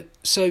have to.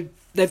 So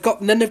they've got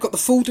the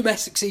full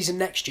domestic season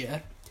next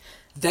year.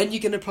 Then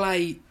you're gonna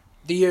play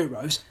the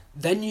Euros.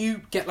 Then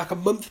you get like a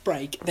month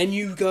break. Then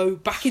you go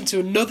back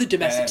into another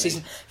domestic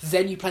season.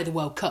 Then you play the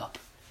World Cup.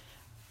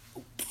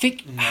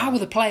 How are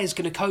the players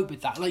going to cope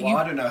with that? I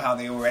don't know how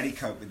they already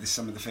cope with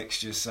some of the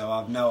fixtures, so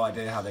I've no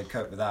idea how they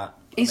cope with that.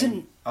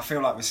 I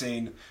feel like we're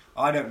seeing.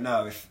 I don't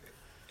know if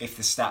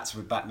the stats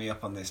would back me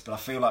up on this, but I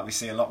feel like we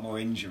see a lot more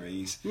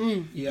injuries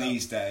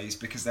these days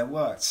because they're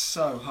worked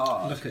so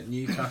hard. Look at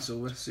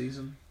Newcastle this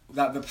season.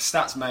 That the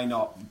stats may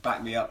not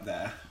back me up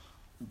there,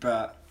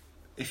 but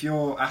if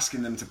you're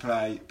asking them to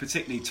play,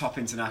 particularly top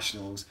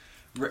internationals,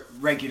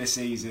 regular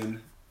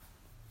season,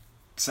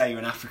 say you're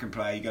an African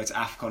player, you go to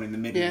AFCON in the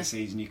middle of the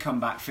season, you come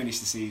back, finish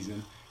the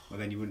season, well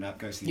then you wouldn't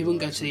go to the Euros. You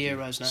wouldn't go to the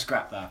Euros, no.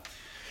 Scrap that.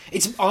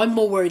 I'm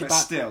more worried but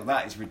still,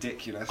 that is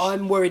ridiculous.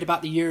 I'm worried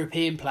about the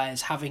European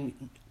players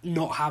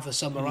not have a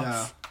summer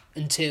off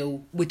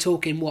until we're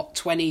talking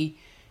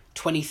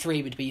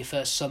 2023 would be your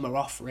first summer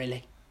off,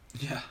 really.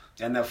 Yeah.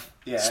 And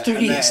it's 3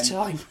 years'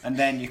 time. And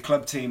then your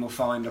club team will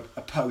find a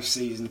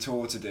post-season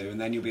tour to do, and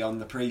then you'll be on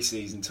the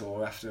pre-season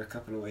tour after a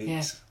couple of weeks.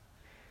 Yeah.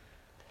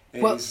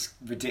 It is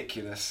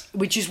ridiculous.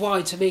 Which is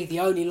why, to me,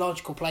 the only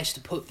logical place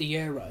to put the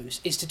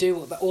Euros is to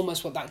do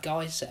almost what that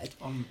guy said,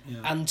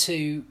 and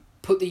to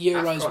put the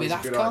Euros with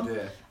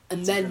AFCON,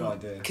 and then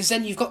because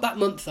then you've got that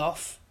month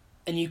off,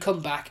 and you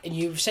come back, and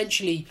you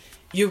essentially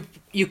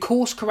you're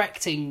course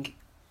correcting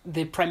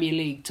the Premier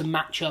League to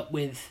match up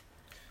with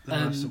the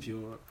rest of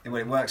Europe. Well,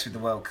 it works with the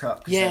World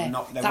Cup. They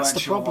weren't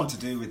sure what to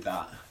do with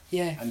that.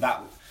 Yeah, and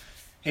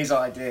his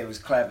idea was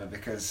clever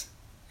because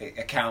it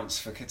accounts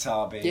for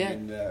Qatar being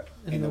in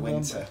the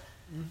winter.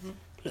 Mm-hmm.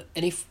 Look,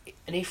 and if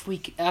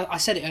we, I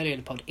said it earlier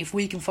in the pod, if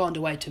we can find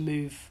a way to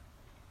move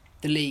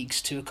the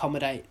leagues to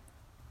accommodate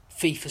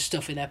FIFA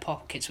stuff in their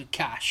pockets with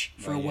cash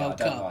for a World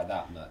Cup, I don't like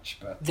that much,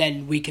 but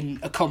then we can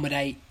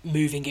accommodate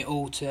moving it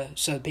all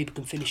so people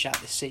can finish out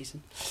this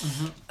season.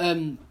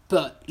 Mm-hmm.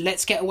 But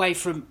let's get away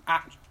from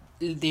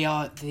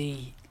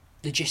the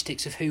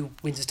logistics of who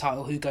wins the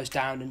title, who goes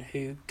down, and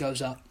who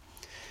goes up,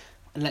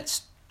 and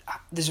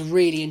there's a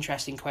really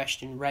interesting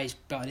question raised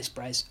by this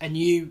Brez, and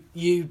you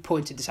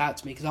pointed this out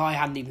to me because I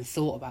hadn't even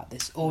thought about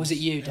this. Or was it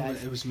you,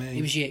 Dave? It was me.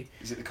 It was you.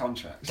 Is it the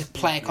contracts? The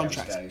player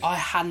contracts. I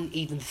hadn't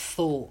even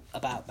thought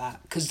about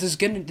that because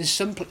there's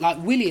some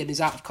like Willian is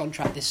out of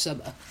contract this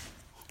summer,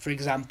 for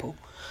example.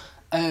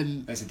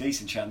 There's a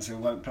decent chance he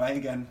won't play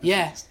again.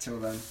 Yeah. Till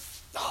then.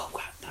 Oh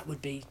wow, that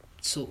would be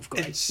sort of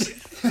great.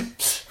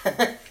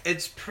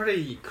 It's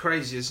pretty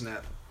crazy, isn't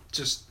it?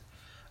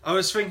 I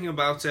was thinking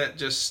about it.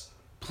 Just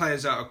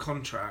players out of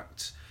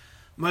contract.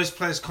 Most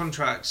players'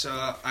 contracts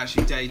are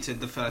actually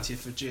dated the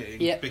 30th of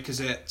June because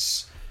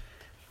it's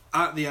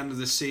at the end of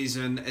the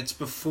season. It's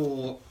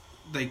before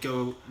they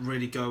go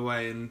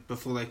away and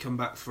before they come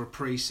back for a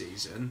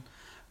pre-season,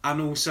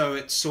 and also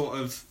it's sort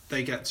of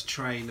they get to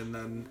train and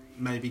then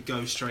maybe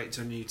go straight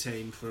to a new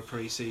team for a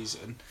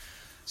pre-season.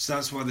 So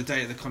that's why the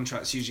date of the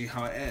contract's usually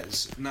how it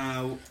is.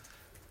 Now,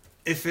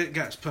 if it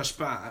gets pushed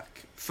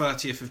back,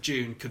 30th of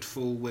June could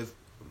fall with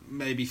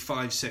maybe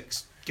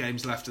 5-6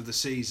 games left of the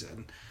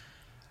season.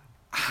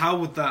 How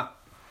would that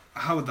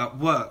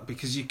work?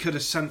 Because you could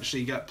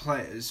essentially get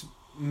players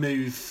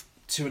move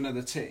to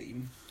another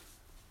team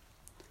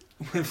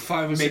with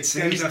 5 or 6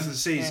 games left of the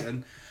season.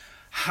 Yeah.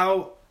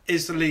 How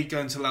is the league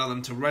going to allow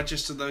them to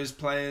register those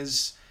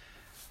players?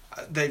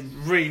 They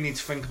really need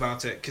to think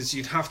about it, because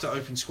you'd have to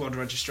open squad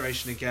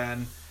registration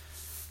again.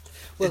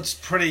 Well, it's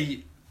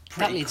pretty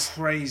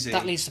crazy.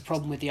 That leads to the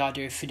problem with the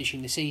idea of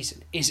finishing the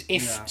season. Is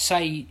if,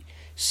 say,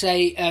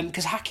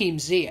 because Hakim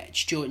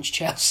Ziyech joins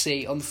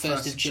Chelsea on the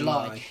 1st of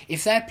July.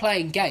 If they're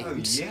playing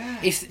games,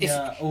 if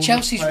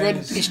Chelsea's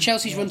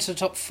run to the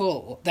top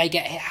 4, they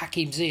get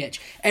Hakim Ziyech.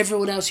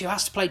 Everyone else who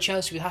has to play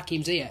Chelsea with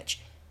Hakim Ziyech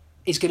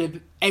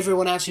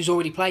everyone else who's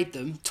already played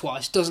them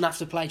twice doesn't have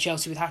to play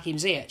Chelsea with Hakim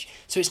Ziyech.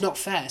 So it's not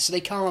fair. So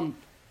they can't.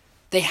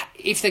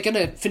 If they're going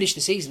to finish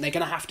the season, they're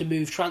going to have to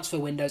move transfer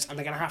windows, and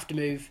they're going to have to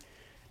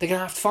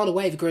find a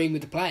way of agreeing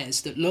with the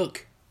players that,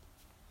 look,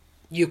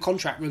 your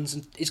contract runs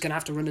and is going to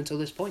have to run until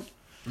this point.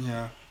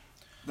 Yeah.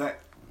 That's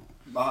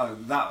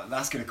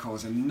going to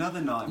cause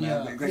another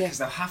nightmare, because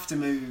they'll have to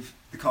move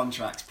the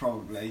contracts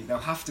probably. They'll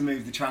have to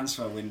move the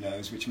transfer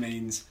windows, which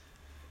means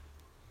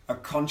a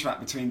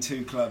contract between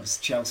 2 clubs,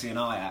 Chelsea and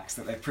Ajax,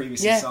 that they've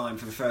previously signed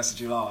for the 1st of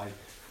July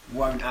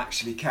won't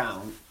actually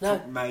count.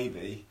 No.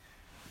 Maybe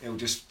it'll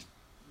just...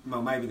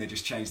 Well, maybe they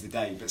just change the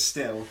date, but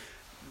still,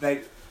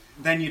 then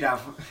you'd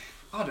have...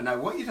 I don't know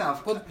what you'd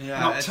have. Well, an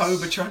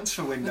October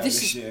transfer window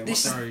this year.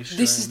 This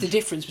is the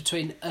difference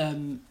between,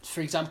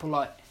 for example,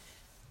 like,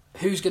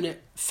 who's going to...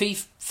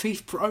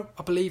 FIFA Pro,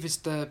 I believe, is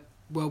the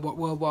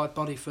worldwide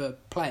body for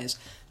players.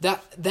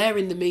 That they're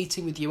in the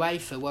meeting with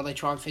UEFA while they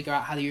try and figure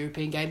out how the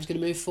European game's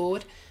going to move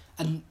forward.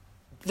 And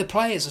the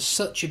players are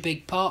such a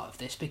big part of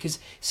this, because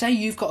say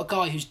you've got a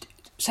guy who's...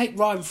 Say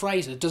Ryan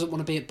Fraser doesn't want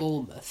to be at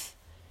Bournemouth.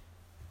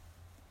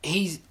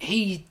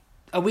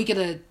 Are they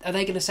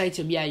going to say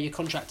to him, yeah, your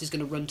contract is going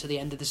to run to the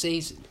end of the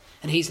season?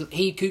 And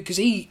because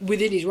he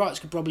within his rights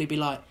could probably be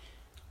like,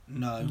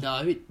 no,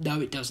 it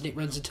doesn't. It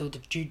runs until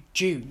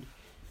June.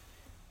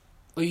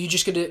 Or you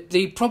just going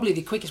to probably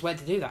the quickest way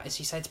to do that is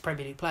you say to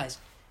Premier League players,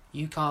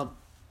 you can't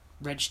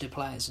register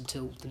players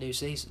until the new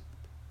season,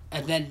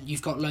 and then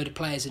you've got a load of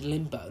players in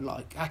limbo,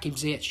 like Hakim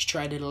Ziyech is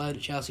training alone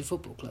at Chelsea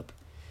Football Club.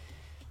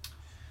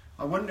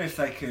 I wonder if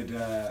they could,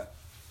 I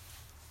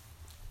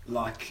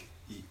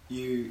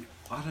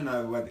don't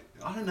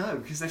know,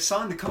 because they've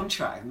signed the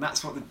contract, and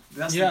that's the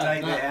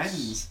date that it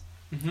ends.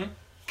 Mm-hmm.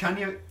 Can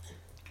you?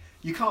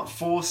 You can't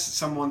force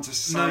someone to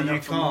sign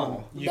up for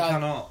more. You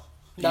cannot.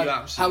 No. You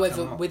absolutely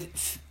cannot.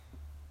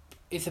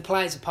 If the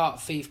players are part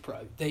of FIFA Pro,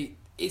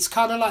 it's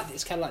kind of like the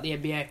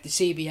NBA. If the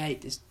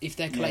CBA, if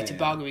their collective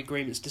bargaining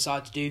agreements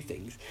decide to do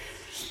things,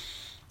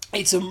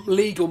 it's a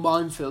legal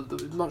minefield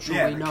that I'm not sure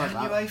we know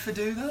about. Can UEFA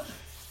do that?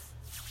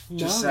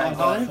 Just no, saying,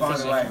 by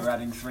the way, we're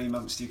adding 3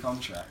 months to your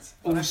contract.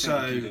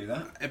 Also,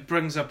 it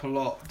brings up a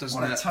lot,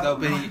 doesn't it? There'll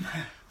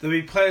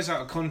be players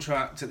out of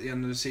contract at the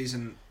end of the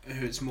season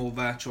who it's more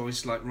their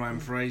choice, like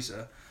Ryan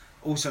Fraser.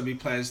 Also, be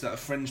players that are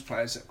fringe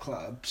players at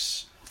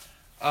clubs.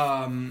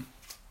 I mean,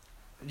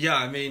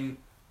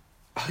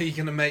 are you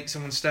going to make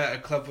someone stay at a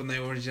club when they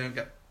already don't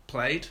get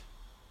played?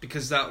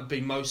 Because that would be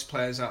most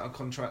players out of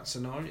contract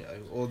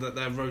scenario, or that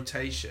their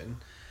rotation,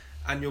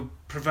 and you're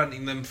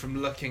preventing them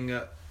from looking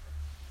at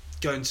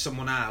going to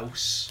someone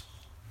else.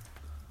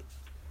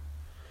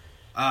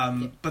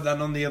 But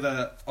then on the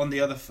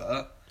other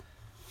foot,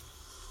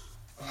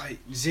 like,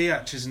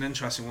 Ziyech is an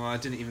interesting one. I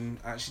didn't even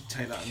actually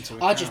take that into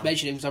account. I just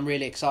mentioned him because I'm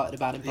really excited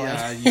about him.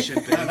 Yeah, you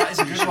should be. That is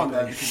a good one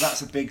though, because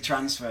that's a big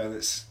transfer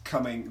that's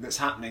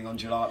happening on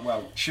July.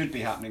 Well, should be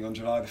happening on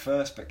July the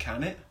 1st, but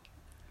can it?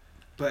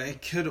 But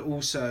it could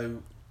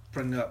also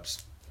bring up.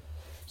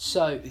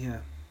 So,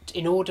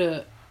 in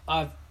order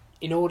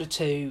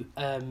to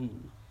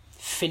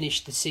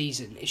finish the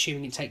season,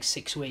 assuming it takes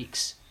 6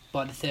 weeks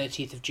by the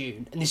 30th of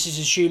June, and this is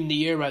assuming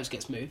the Euros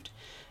gets moved,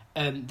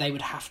 they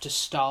would have to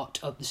start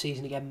up the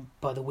season again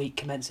by the week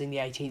commencing the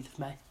 18th of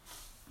May.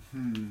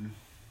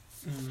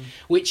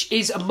 Which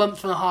is a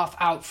month and a half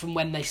out from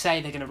when they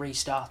say they're going to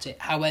restart it.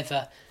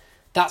 However,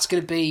 that's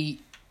going to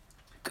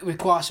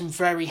require some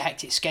very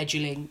hectic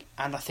scheduling,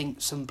 and I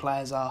think some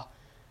players are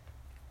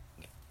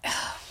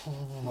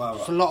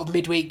for a lot of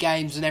midweek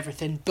games and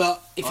everything.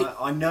 But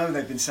I know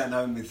they've been sent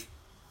home with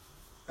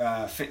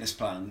fitness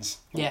plans,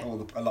 a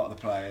lot of the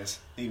players,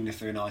 even if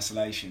they're in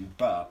isolation,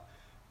 but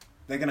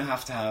they're going to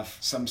have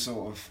some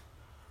sort of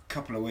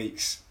couple of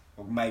weeks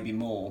or maybe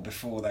more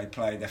before they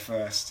play their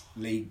first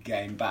league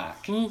game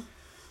back.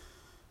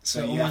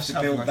 So you have to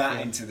build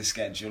that into the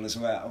schedule as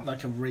well.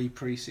 Like a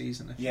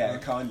pre-season.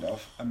 Kind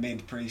of. A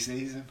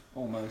mid-pre-season,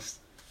 almost.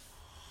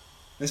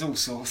 There's all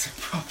sorts of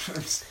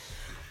problems.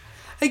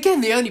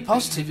 Again, the only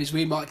positive is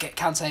we might get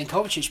Kante and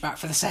Kovacic back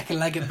for the second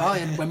leg at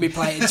Bayern when we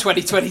play it in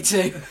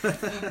 2022.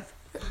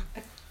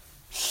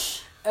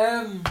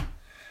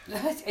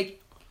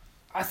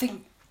 I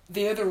think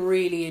The other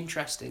really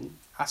interesting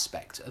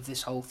aspect of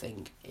this whole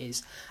thing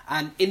is,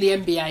 and in the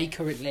NBA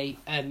currently,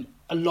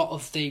 a lot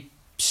of the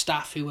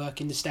staff who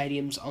work in the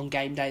stadiums on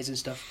game days and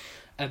stuff,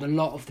 a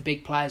lot of the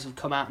big players have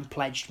come out and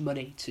pledged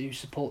money to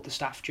support the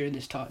staff during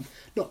this time.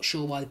 Not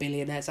sure why the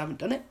billionaires haven't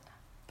done it,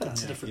 but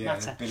that's a different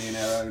matter.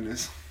 Billionaire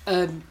owners.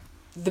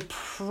 The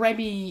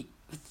Premier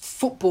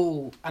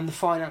football and the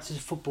finances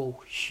of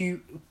football,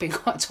 been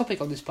quite a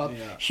topic on this pod,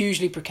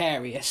 hugely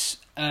precarious.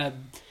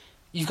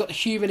 You've got the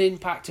human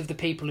impact of the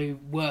people who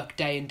work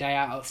day in, day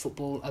out at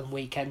football and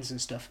weekends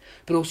and stuff,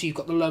 but also you've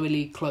got the lower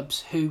league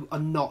clubs who are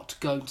not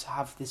going to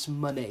have this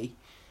money.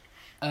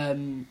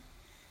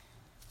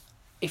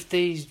 If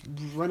these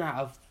run out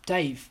of...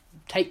 Dave,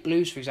 take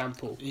Blues, for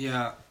example.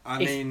 Yeah,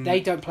 If they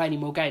don't play any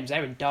more games,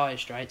 they're in dire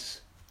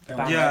straits. In a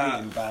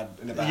bad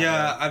way.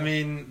 I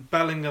mean,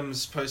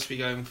 Bellingham's supposed to be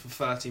going for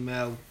 30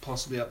 mil,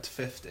 possibly up to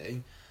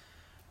 50.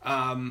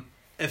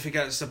 If it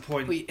gets to the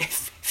point...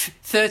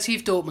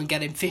 30th Dortmund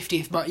get him,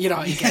 50th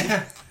United get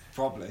him.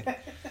 Probably.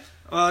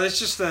 Well, it's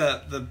just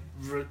the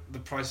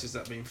prices that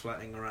have been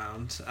floating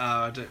around.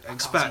 I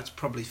expect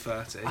probably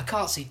 30. I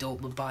can't see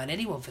Dortmund buying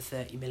anyone for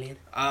 30 million.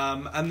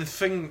 And the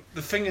thing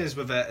is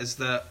with it is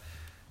that,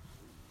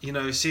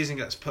 season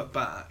gets put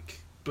back,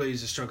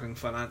 Blues are struggling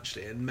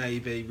financially, and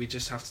maybe we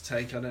just have to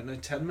take,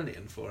 10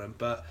 million for him.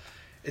 But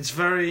it's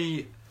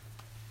very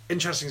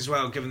interesting as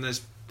well, given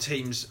there's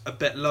teams a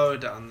bit lower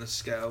down the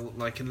scale,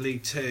 like in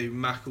League 2,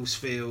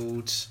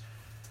 Macclesfield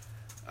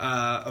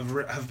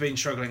have been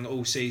struggling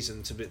all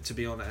season, to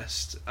be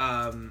honest.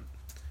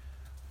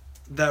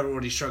 They're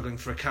already struggling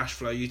for a cash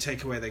flow. You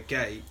take away their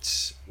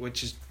gates,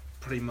 which is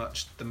pretty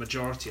much the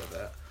majority of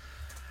it.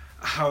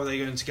 How are they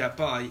going to get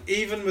by?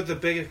 Even with the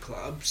bigger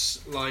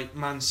clubs like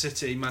Man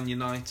City, Man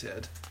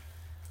United.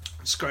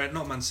 It's great,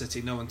 not Man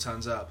City, no one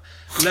turns up.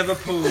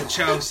 Liverpool,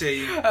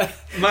 Chelsea,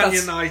 Man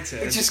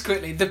United. Just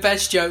quickly, the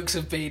best jokes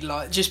have been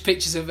like just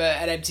pictures of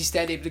an empty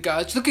stadium. The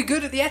guys looking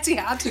good at the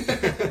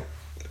Etihad.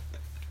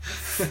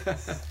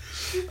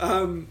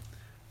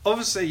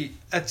 Obviously,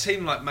 a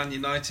team like Man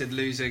United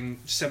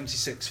losing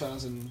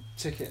 76,000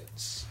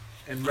 tickets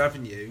in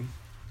revenue,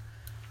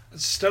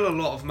 it's still a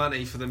lot of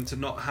money for them to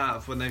not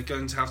have when they're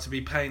going to have to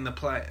be paying the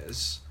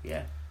players.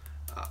 Yeah.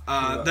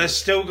 They're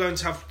still going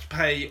to have to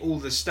pay all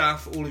the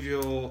staff, all of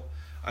your,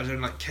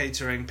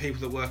 catering, people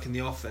that work in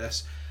the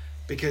office,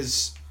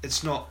 because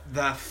it's not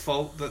their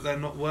fault that they're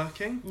not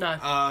working.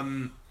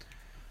 No.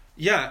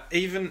 Yeah,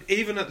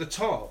 even at the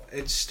top,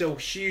 it's still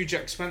huge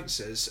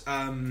expenses.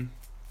 And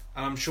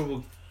I'm sure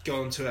we'll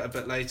go on to it a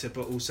bit later,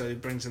 but also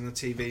it brings in the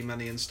TV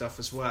money and stuff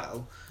as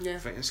well. Yeah. I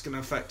think it's going to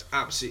affect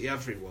absolutely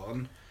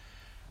everyone.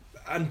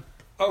 And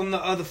on the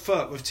other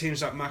foot, with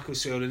teams like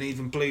Macclesfield and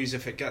even Blues,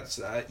 if it gets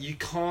there, you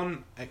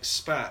can't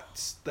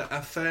expect the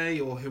FA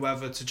or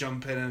whoever to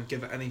jump in and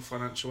give it any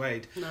financial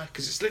aid. No.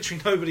 Because it's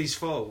literally nobody's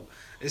fault.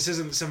 This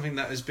isn't something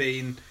that has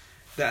been...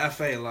 The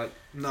FA are like,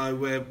 no,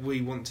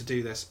 we want to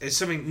do this. It's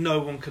something no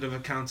one could have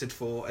accounted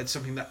for. It's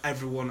something that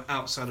everyone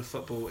outside of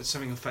football, it's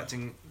something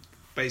affecting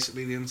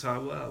basically the entire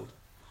world.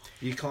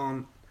 You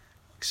can't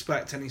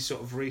expect any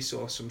sort of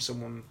resource from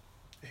someone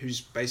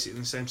who's basically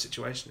in the same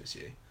situation as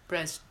you.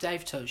 Brez,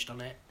 Dave touched on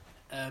it.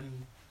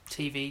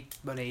 TV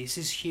money, this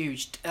is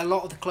huge. A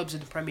lot of the clubs in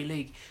the Premier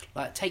League,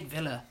 like take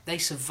Villa, they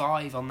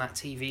survive on that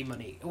TV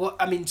money.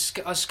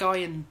 Sky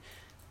and...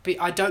 we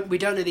don't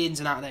know the ins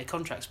and outs of their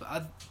contracts,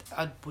 but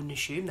I wouldn't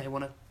assume they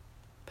want to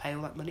pay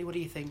all that money. What do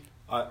you think?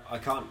 I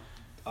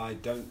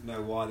don't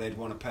know why they'd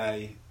want to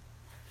pay.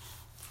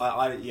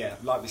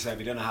 Like we said,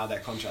 we don't know how their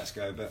contracts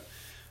go, but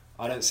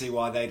I don't see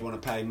why they'd want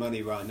to pay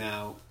money right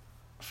now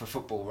for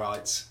football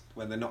rights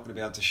when they're not going to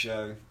be able to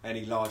show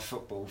any live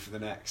football for the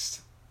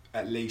next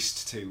at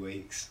least 2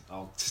 weeks.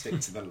 I'll stick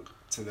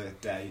to the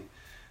date,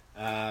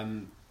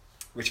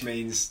 which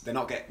means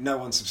no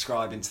one's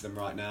subscribing to them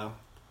right now.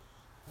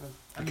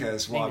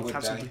 Because why would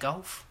they? The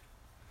golf.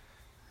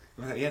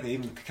 Well, yeah, they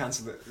even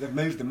cancelled they've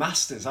moved the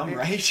Masters. I'm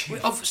raging.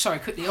 Sorry,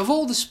 quickly. Of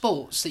all the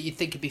sports that you'd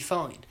think would be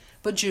fine,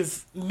 bunch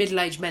of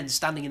middle-aged men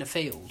standing in a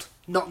field,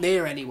 not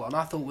near anyone,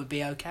 I thought would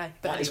be okay.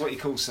 But that is what you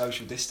call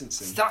social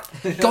distancing.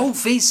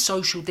 Golf is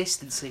social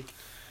distancing.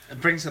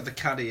 It brings up the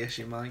caddy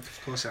issue, Mike.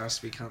 Of course, it has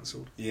to be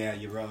cancelled. Yeah,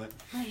 you're right.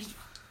 Can't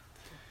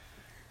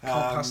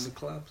pass the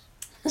clubs.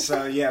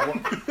 So yeah,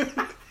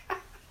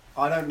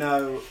 I don't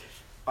know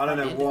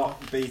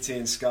what BT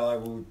and Sky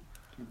will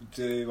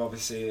do.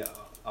 Obviously,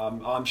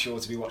 I'm sure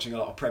to be watching a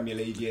lot of Premier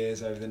League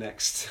years over the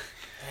next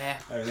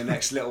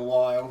little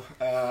while.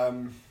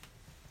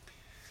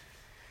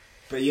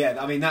 But yeah,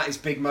 I mean that is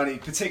big money,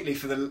 particularly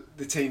for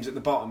the teams at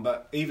the bottom,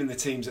 but even the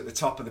teams at the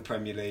top of the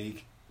Premier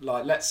League.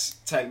 Like, let's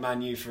take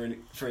Man U for an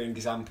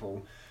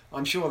example.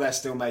 I'm sure they're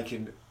still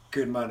making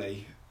good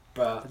money,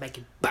 but they're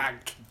making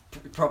bank.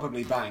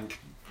 Probably bank.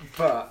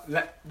 But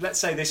let's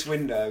say this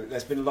window,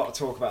 there's been a lot of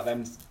talk about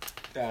them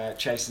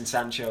chasing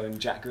Sancho and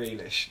Jack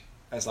Grealish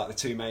as like the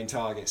two main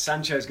targets.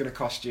 Sancho's going to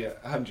cost you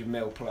 100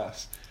 mil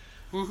plus,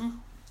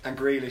 and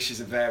Grealish is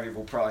a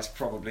variable price,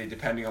 probably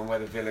depending on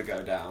whether Villa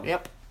go down.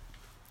 Yep.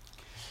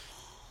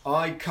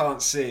 I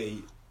can't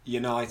see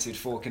United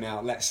forking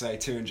out, let's say,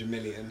 200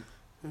 million,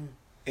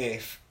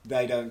 if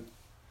they don't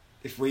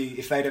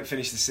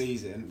finish the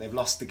season, they've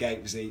lost the gate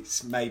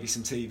receipts, maybe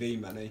some TV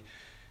money.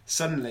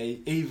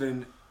 Suddenly,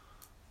 even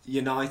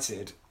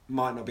United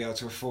might not be able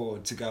to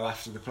afford to go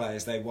after the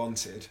players they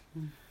wanted.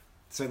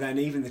 So then,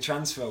 even the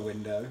transfer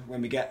window,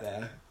 when we get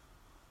there,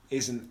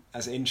 isn't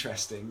as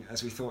interesting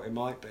as we thought it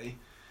might be.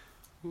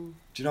 Do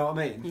you know what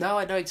I mean? No,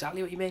 I know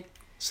exactly what you mean.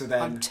 So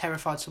then, I'm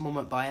terrified someone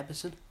won't buy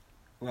Emerson.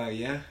 Well,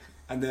 yeah,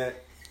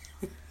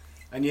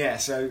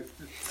 so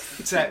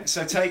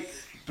take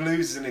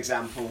Blues as an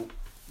example.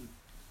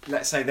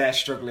 Let's say they're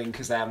struggling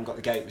because they haven't got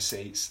the gate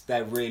receipts.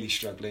 They're really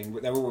struggling.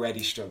 They're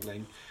already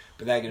struggling,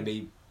 but they're going to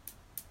be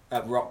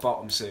at rock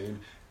bottom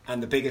soon.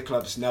 And the bigger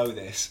clubs know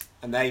this,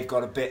 and they've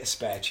got a bit of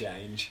spare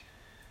change.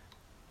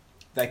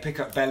 They pick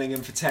up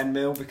Bellingham for 10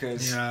 mil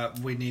because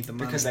we need the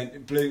money. Because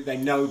they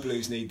know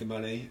Blues need the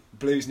money.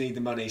 Blues need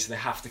the money, so they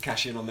have to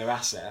cash in on their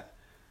asset.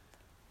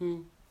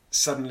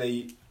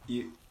 Suddenly,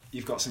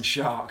 you've got some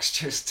sharks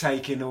just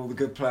taking all the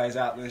good players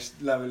out of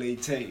the lower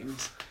league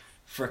teams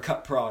for a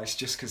cut price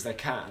just because they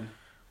can,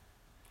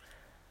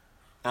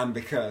 and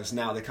because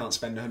now they can't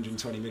spend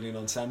 120 million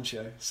on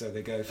Sancho, so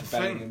they go for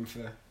Bellingham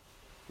for.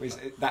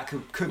 That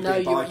could be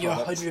a byproduct. You're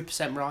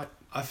 100% right.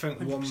 I think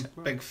one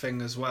big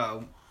thing as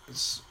well.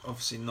 It's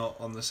obviously not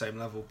on the same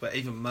level, but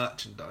even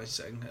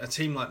merchandising. A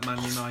team like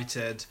Man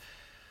United,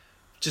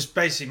 just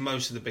basically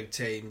most of the big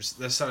teams,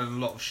 they're selling a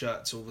lot of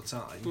shirts all the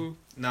time.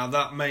 Now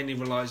that mainly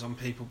relies on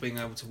people being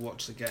able to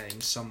watch the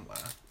games somewhere.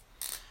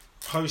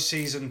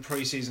 Post-season,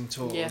 pre-season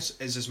tours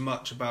is as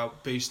much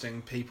about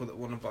boosting people that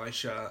want to buy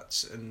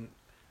shirts and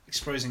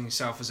exposing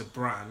yourself as a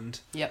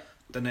brand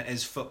than it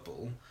is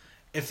football.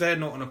 If they're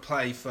not going to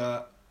play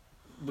for,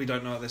 we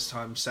don't know at this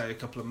time, say a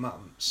couple of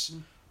months,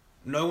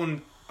 no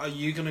one... Are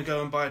you going to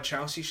go and buy a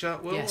Chelsea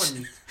shirt, Will? Yes.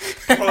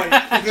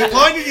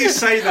 Why did you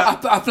say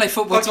that? I play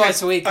football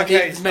twice a week. I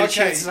get as many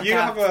shirts as I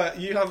can.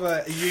 You have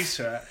a youth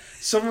shirt.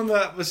 Someone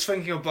that was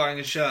thinking of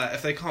buying a shirt,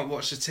 if they can't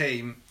watch the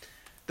team,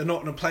 they're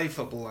not going to play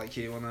football like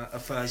you on a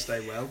Thursday,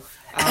 Will.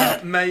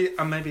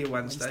 Maybe a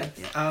Wednesday.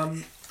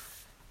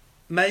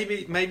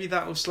 Maybe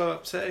that will slow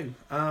up too.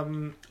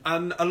 And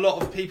a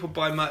lot of people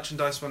buy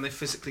merchandise when they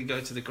physically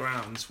go to the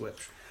grounds,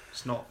 which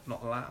is not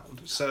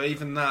allowed. So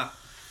even that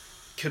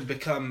could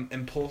become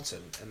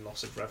important in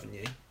loss of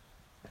revenue.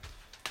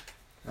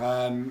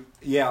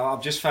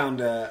 I've just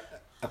found a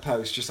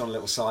post just on a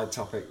little side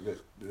topic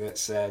that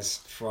says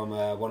from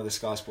one of the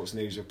Sky Sports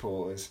News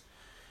reporters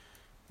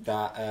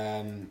that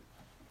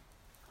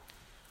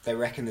they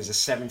reckon there's a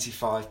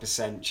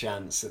 75%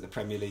 chance that the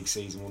Premier League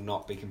season will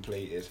not be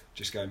completed.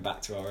 Just going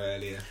back to our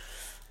earlier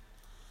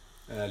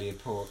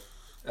report,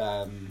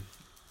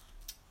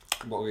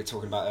 what we were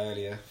talking about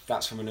earlier.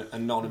 That's from an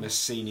anonymous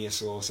senior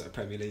source at a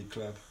Premier League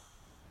club.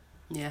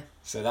 Yeah.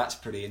 So that's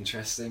pretty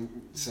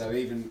interesting.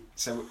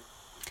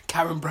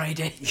 Karen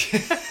Brady.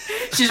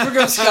 She's rung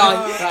up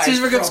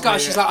Sky.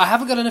 She's like, I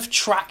haven't got enough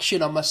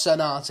traction on my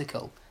Sun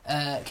article.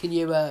 Can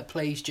you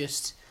please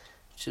just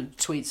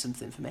tweet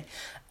something for me?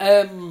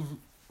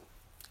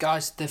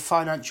 Guys, the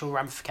financial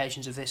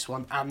ramifications of this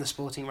one and the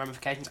sporting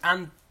ramifications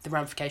and the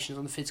ramifications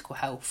on the physical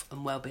health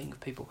and well-being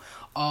of people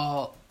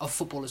of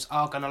footballers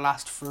are going to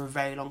last for a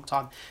very long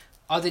time.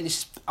 I think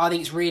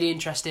it's really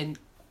interesting.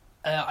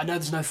 I know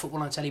there's no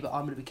football on telly, but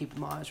I'm going to be keeping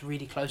my eyes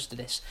really close to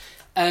this.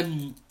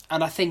 And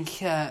I think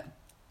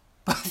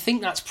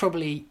that's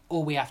probably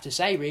all we have to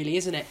say, really,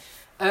 isn't it?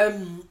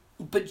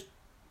 But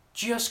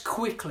just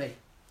quickly,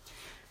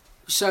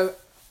 so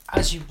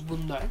as you will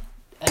know,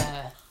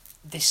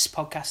 this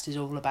podcast is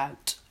all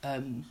about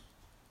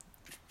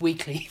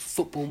weekly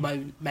football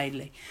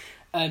mainly.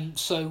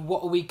 So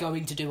what are we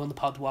going to do on the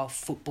pod while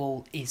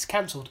football is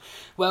cancelled?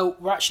 Well,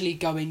 we're actually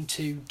going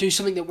to do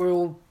something that we're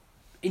all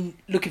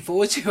looking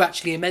forward to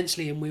actually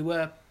immensely, and we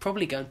were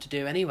probably going to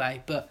do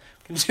anyway, but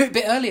we're going to do it a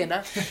bit earlier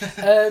now.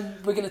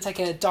 We're going to take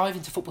a dive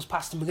into football's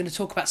past, and we're going to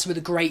talk about some of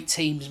the great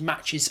teams,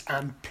 matches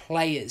and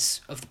players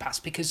of the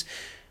past, because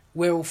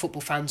we're all football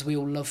fans, we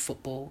all love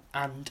football,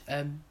 and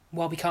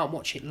while we can't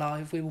watch it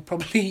live, we will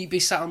probably be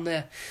sat on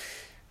the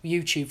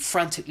YouTube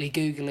frantically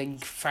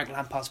Googling Frank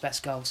Lampard's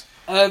best goals.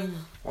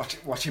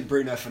 Watching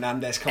Bruno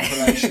Fernandes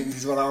compilations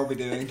is what I'll be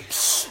doing.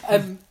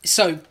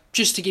 So,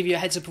 just to give you a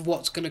heads up of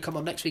what's going to come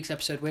on next week's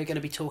episode, we're going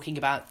to be talking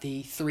about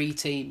the three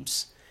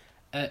teams.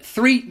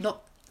 Three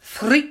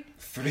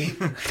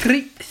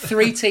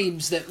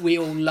teams that we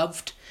all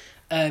loved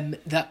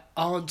that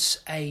aren't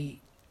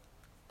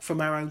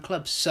from our own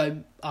clubs.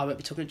 So, I won't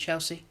be talking to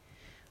Chelsea.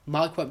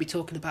 Mike won't be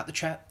talking about the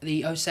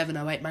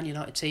 07-08 Man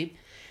United team.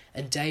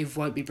 And Dave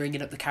won't be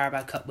bringing up the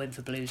Carabao Cup win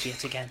for Blues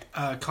yet again.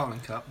 Carling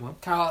Cup, well.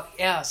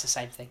 Yeah, that's the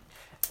same thing.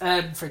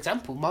 For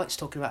example, Mike's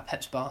talking about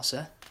Pep's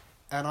Barca,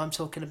 and I'm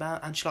talking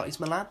about Ancelotti's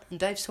Milan, and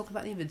Dave's talking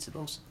about the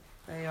Invincibles.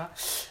 There you are.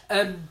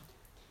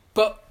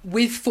 But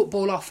with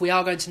football off, we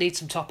are going to need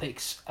some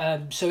topics.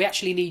 So we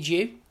actually need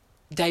you,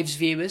 Dave's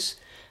viewers,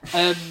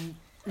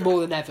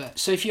 more than ever.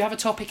 So if you have a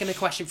topic and a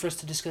question for us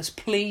to discuss,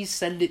 please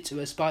send it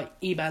to us by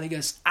emailing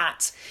us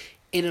at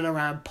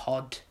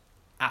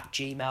inarandaroundpod@gmail.com.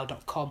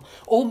 @gmail.com,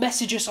 or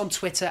message us on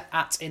Twitter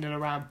 @in and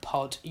around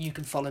pod. You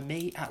can follow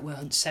me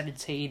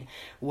 @Wilhunt17.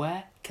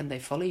 Where can they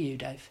follow you,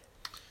 Dave?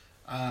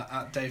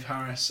 At Dave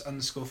Harris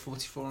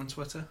 _44 on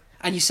Twitter.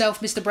 And yourself,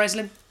 Mr.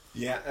 Breslin?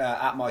 Yeah,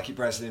 at Mikey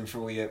Breslin for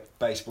all your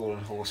baseball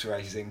and horse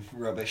racing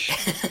rubbish.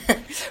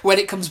 When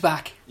it comes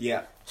back.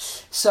 Yeah.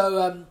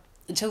 So,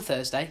 until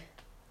Thursday,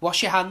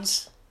 wash your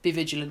hands, be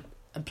vigilant,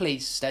 and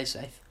please stay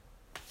safe.